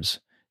prevalent themes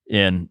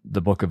in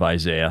the book of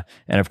Isaiah.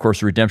 And of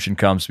course, redemption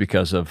comes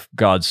because of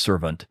God's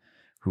servant,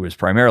 who is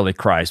primarily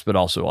Christ, but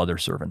also other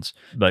servants.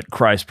 But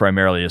Christ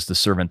primarily is the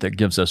servant that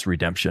gives us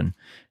redemption.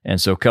 And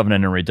so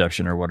covenant and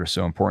redemption are what are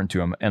so important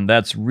to him. And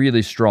that's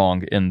really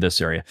strong in this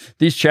area.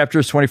 These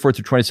chapters, 24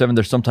 through 27,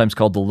 they're sometimes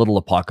called the little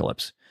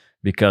apocalypse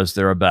because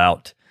they're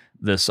about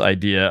this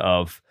idea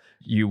of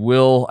You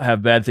will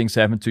have bad things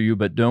happen to you,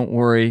 but don't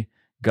worry.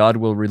 God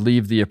will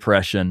relieve the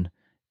oppression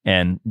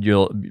and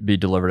you'll be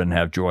delivered and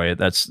have joy.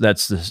 That's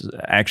this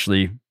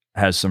actually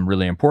has some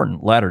really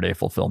important latter-day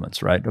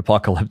fulfillments, right?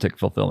 Apocalyptic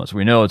fulfillments.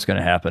 We know it's going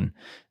to happen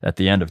at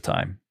the end of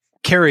time.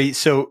 Kerry,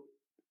 so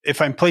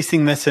if I'm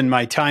placing this in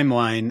my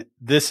timeline,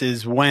 this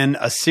is when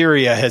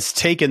Assyria has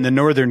taken the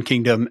northern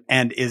kingdom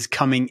and is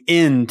coming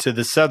into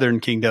the southern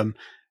kingdom.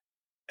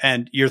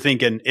 And you're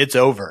thinking it's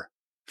over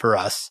for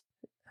us.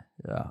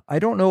 Yeah, I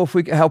don't know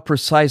how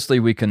precisely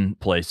we can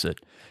place it.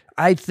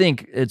 I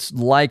think it's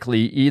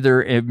likely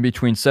either in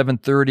between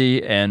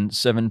 730 and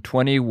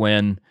 720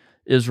 when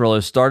Israel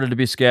has started to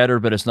be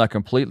scattered, but it's not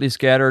completely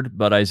scattered.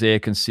 But Isaiah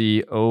can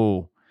see,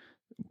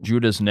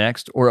 Judah's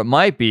next. Or it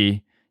might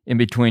be in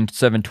between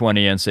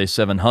 720 and, say,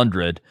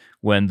 700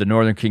 when the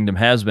northern kingdom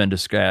has been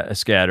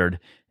scattered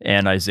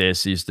and Isaiah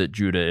sees that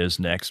Judah is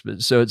next.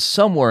 So it's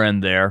somewhere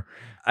in there.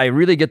 I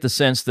really get the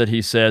sense that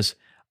he says,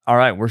 all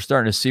right, we're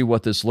starting to see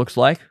what this looks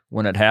like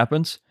when it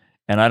happens,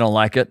 and I don't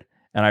like it,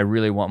 and I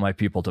really want my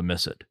people to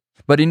miss it.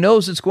 But he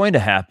knows it's going to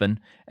happen,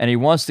 and he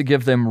wants to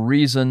give them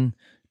reason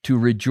to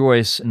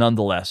rejoice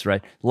nonetheless,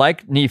 right?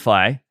 Like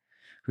Nephi,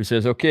 who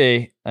says,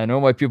 okay, I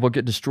know my people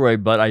get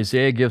destroyed, but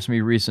Isaiah gives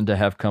me reason to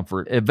have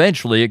comfort.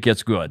 Eventually, it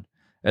gets good.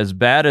 As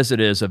bad as it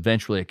is,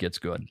 eventually it gets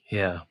good.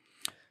 Yeah.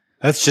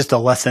 That's just a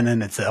lesson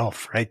in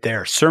itself right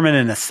there. Sermon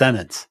in a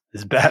sentence.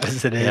 As bad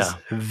as it is,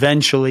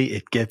 eventually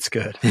it gets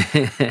good.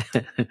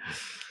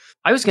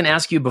 I was going to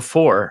ask you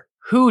before,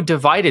 who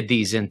divided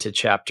these into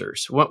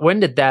chapters? When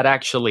did that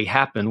actually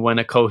happen, when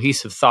a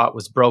cohesive thought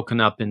was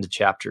broken up into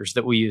chapters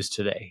that we use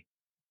today?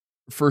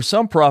 For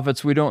some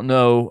prophets, we don't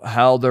know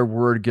how their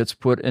word gets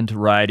put into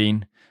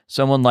writing.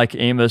 Someone like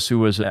Amos, who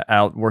was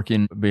out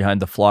working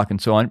behind the flock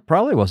and so on,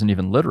 probably wasn't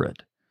even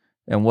literate.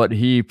 And what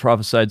he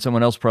prophesied,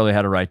 someone else probably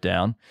had to write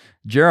down.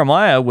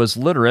 Jeremiah was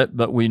literate,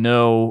 but we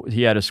know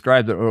he had a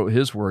scribe that wrote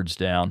his words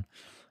down.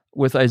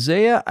 With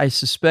Isaiah, I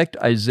suspect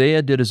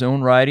Isaiah did his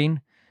own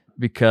writing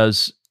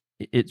because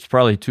it's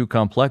probably too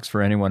complex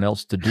for anyone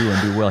else to do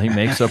and do well. He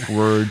makes up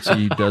words.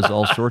 He does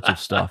all sorts of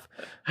stuff.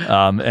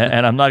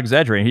 And I'm not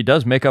exaggerating. He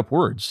does make up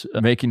words,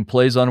 making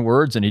plays on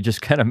words, and he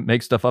just kind of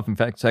makes stuff up. In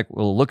fact,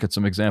 we'll look at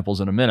some examples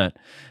in a minute.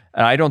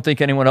 I don't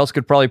think anyone else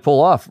could probably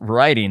pull off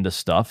writing the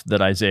stuff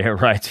that Isaiah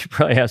writes. He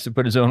probably has to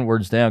put his own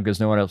words down because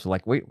no one else is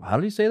like, wait, how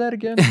did he say that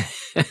again?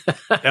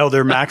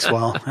 Elder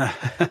Maxwell.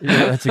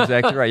 Yeah, that's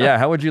exactly right. Yeah,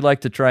 how would you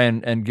like to try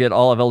and get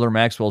all of Elder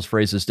Maxwell's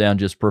phrases down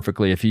just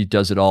perfectly if he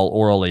does it all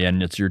orally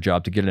and it's your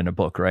job to get it in a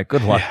book, right?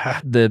 Good luck. Yeah.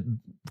 The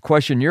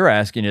question you're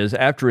asking is,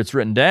 after it's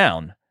written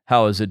down,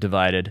 how is it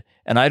divided?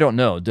 And I don't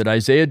know. Did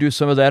Isaiah do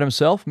some of that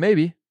himself?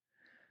 Maybe.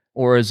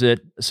 Or is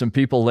it some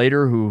people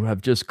later who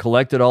have just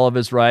collected all of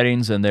his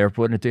writings and they're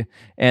putting it to...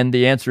 And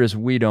the answer is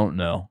we don't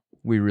know.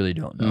 We really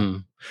don't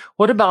know.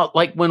 What about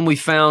like when we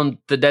found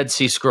the Dead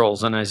Sea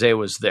Scrolls and Isaiah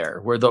was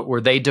there?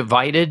 Were they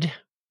divided?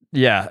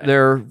 Yeah,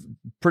 they're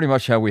pretty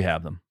much how we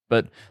have them.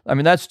 But I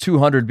mean, that's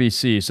 200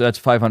 BC, so that's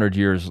 500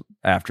 years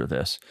after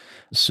this.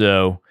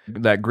 So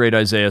that great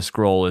Isaiah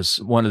scroll is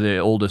one of the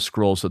oldest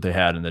scrolls that they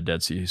had in the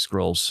Dead Sea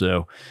Scrolls.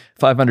 So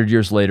 500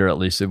 years later, at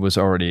least, it was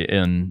already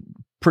in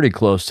pretty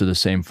close to the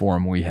same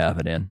form we have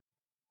it in.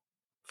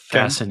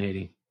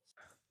 Fascinating.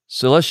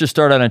 So let's just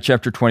start out in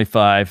chapter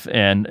 25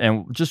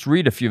 and just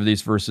read a few of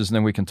these verses, and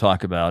then we can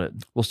talk about it.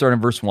 We'll start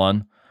in verse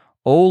 1.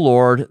 O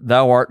Lord,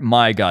 thou art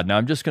my God. Now,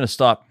 I'm just going to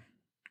stop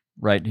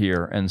right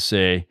here and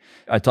say,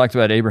 I talked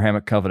about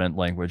Abrahamic covenant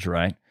language,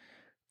 right?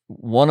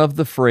 One of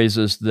the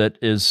phrases that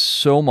is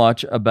so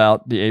much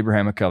about the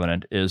Abrahamic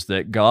covenant is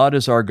that God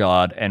is our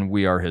God and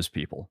we are his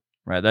people,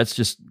 right? That's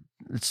just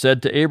it's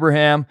said to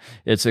Abraham.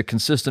 It's a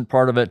consistent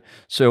part of it.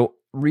 So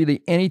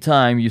really,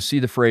 anytime you see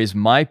the phrase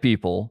my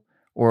people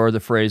or the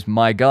phrase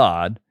my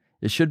God,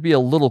 it should be a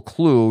little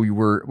clue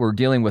we're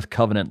dealing with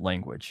covenant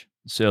language.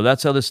 So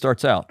that's how this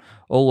starts out.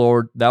 O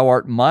Lord, thou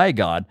art my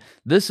God.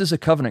 This is a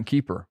covenant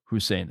keeper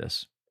who's saying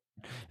this.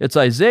 It's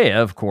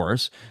Isaiah, of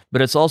course,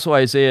 but it's also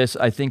Isaiah,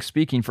 I think,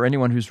 speaking for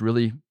anyone who's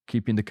really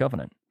keeping the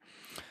covenant.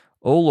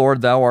 O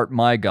Lord, thou art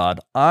my God.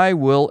 I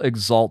will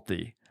exalt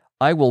thee.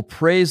 I will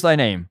praise thy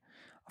name,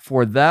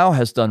 for thou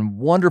hast done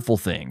wonderful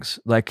things.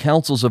 Thy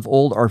counsels of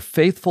old are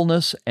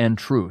faithfulness and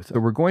truth. So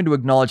we're going to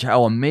acknowledge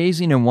how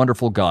amazing and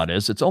wonderful God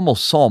is. It's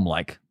almost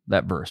psalm-like,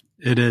 that verse.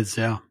 It is,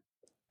 yeah.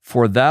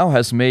 For thou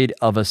hast made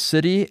of a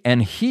city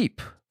an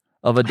heap,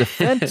 of a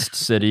defenced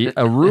city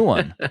a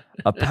ruin,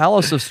 a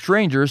palace of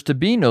strangers to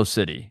be no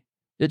city.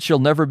 It shall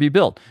never be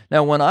built.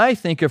 Now, when I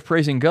think of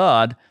praising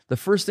God, the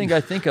first thing I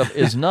think of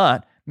is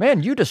not,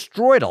 man, you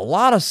destroyed a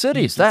lot of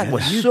cities. That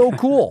was so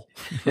cool.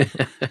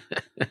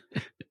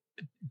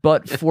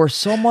 But for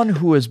someone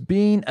who is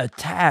being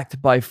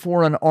attacked by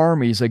foreign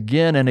armies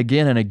again and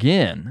again and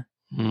again,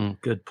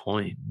 good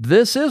point.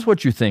 This is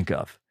what you think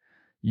of.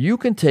 You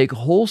can take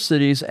whole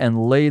cities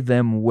and lay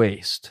them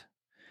waste.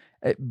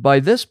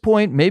 By this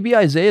point, maybe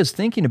Isaiah is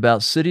thinking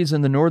about cities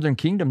in the northern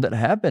kingdom that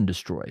have been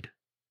destroyed.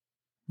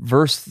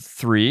 Verse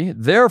 3,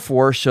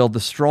 Therefore shall the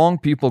strong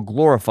people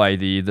glorify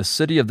thee, the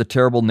city of the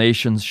terrible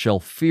nations shall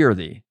fear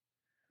thee.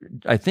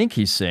 I think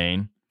he's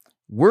saying,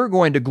 we're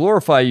going to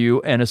glorify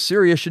you and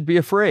Assyria should be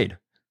afraid.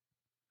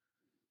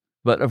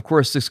 But of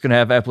course, this can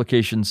have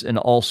applications in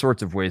all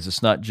sorts of ways.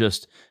 It's not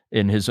just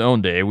in his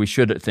own day. We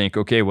should think,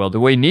 okay, well, the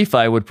way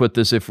Nephi would put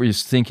this, if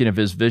he's thinking of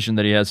his vision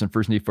that he has in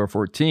 1 Nephi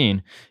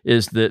 14,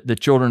 is that the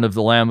children of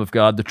the Lamb of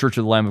God, the church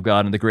of the Lamb of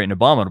God, and the great and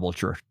abominable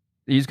church.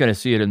 He's going to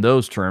see it in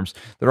those terms.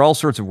 There are all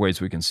sorts of ways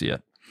we can see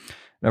it.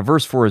 Now,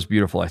 verse 4 is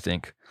beautiful, I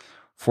think.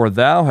 For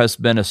thou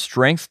hast been a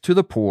strength to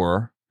the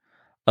poor,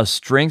 a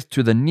strength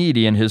to the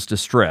needy in his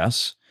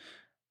distress.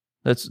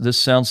 This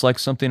sounds like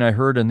something I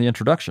heard in the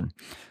introduction.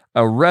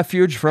 A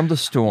refuge from the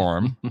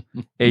storm,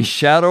 a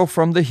shadow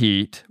from the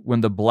heat, when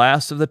the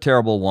blast of the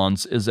terrible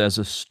ones is as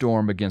a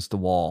storm against the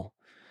wall.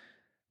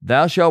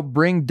 Thou shalt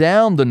bring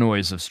down the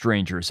noise of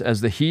strangers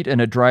as the heat in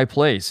a dry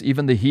place,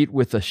 even the heat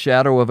with the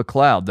shadow of a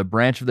cloud. The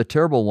branch of the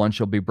terrible one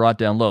shall be brought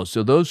down low.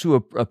 So those who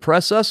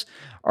oppress us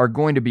are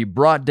going to be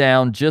brought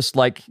down just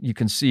like you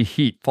can see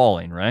heat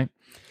falling, right?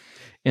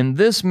 In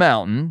this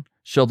mountain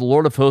shall the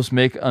Lord of hosts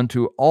make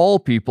unto all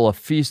people a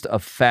feast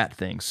of fat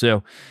things.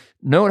 So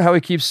note how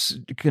he keeps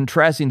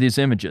contrasting these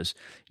images.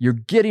 You're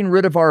getting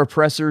rid of our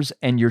oppressors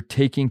and you're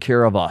taking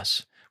care of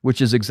us,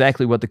 which is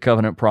exactly what the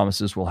covenant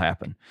promises will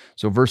happen.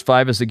 So verse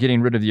 5 is the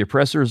getting rid of the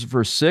oppressors.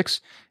 Verse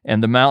 6,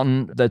 and the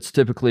mountain, that's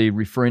typically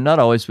referring, not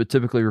always, but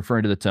typically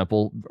referring to the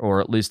temple, or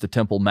at least the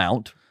Temple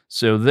Mount.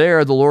 So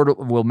there the Lord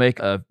will make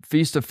a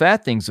feast of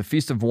fat things, a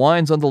feast of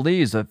wines on the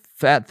lees, of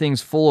fat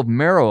things full of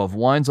marrow, of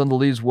wines on the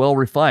lees well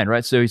refined,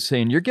 right? So he's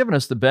saying, you're giving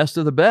us the best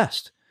of the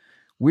best.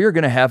 We are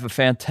going to have a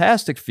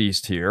fantastic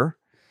feast here.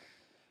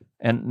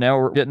 And now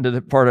we're getting to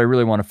the part I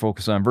really want to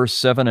focus on, verse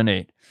 7 and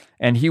 8.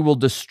 And he will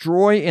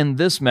destroy in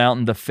this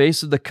mountain the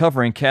face of the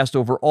covering cast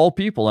over all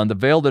people and the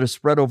veil that is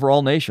spread over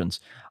all nations.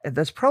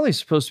 That's probably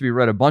supposed to be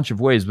read a bunch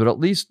of ways, but at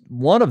least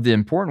one of the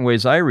important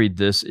ways I read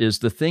this is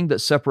the thing that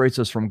separates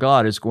us from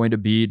God is going to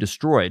be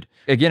destroyed.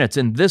 Again, it's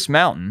in this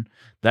mountain.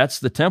 That's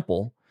the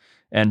temple.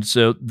 And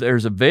so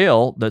there's a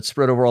veil that's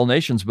spread over all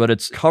nations, but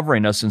it's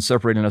covering us and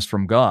separating us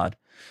from God.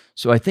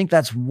 So I think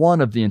that's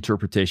one of the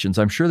interpretations.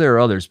 I'm sure there are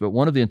others, but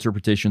one of the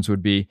interpretations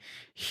would be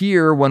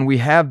here when we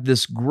have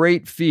this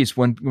great feast,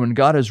 when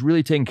God has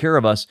really taken care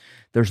of us,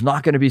 there's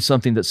not going to be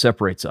something that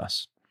separates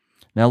us.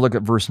 Now look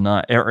at verse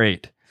 9 or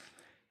 8.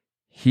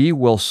 He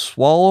will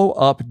swallow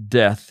up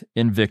death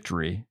in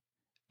victory,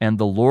 and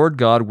the Lord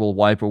God will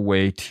wipe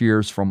away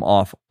tears from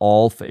off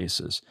all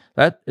faces.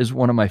 That is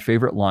one of my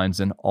favorite lines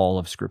in all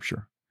of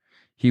Scripture.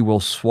 He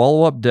will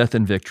swallow up death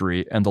in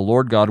victory, and the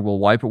Lord God will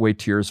wipe away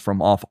tears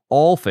from off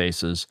all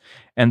faces,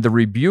 and the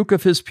rebuke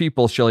of his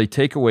people shall he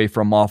take away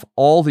from off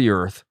all the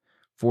earth,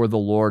 for the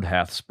Lord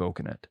hath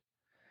spoken it.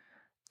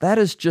 That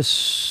is just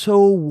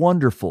so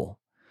wonderful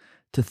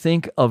to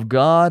think of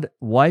God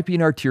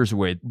wiping our tears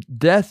away.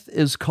 Death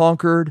is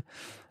conquered.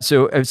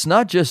 So it's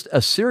not just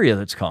Assyria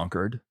that's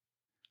conquered.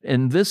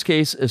 In this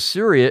case,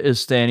 Assyria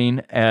is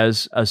standing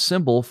as a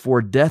symbol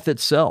for death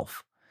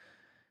itself.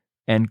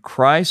 And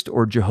Christ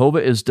or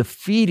Jehovah is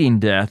defeating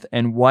death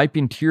and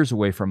wiping tears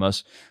away from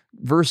us.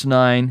 Verse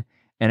 9,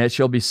 and it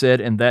shall be said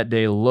in that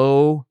day,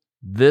 lo,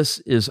 this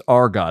is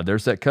our God.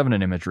 There's that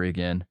covenant imagery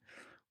again.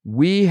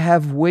 We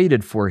have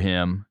waited for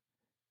him,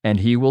 and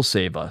he will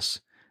save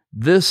us.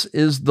 This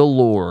is the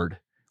Lord.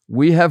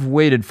 We have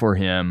waited for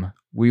him.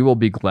 We will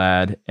be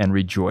glad and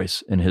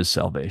rejoice in his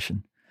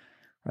salvation.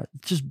 Right.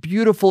 Just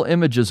beautiful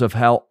images of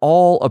how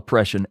all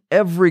oppression,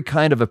 every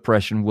kind of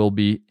oppression will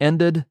be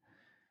ended,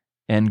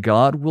 and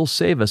God will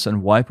save us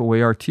and wipe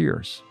away our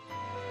tears.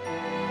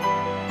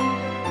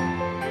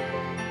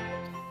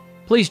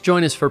 Please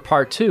join us for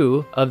part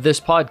 2 of this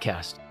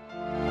podcast.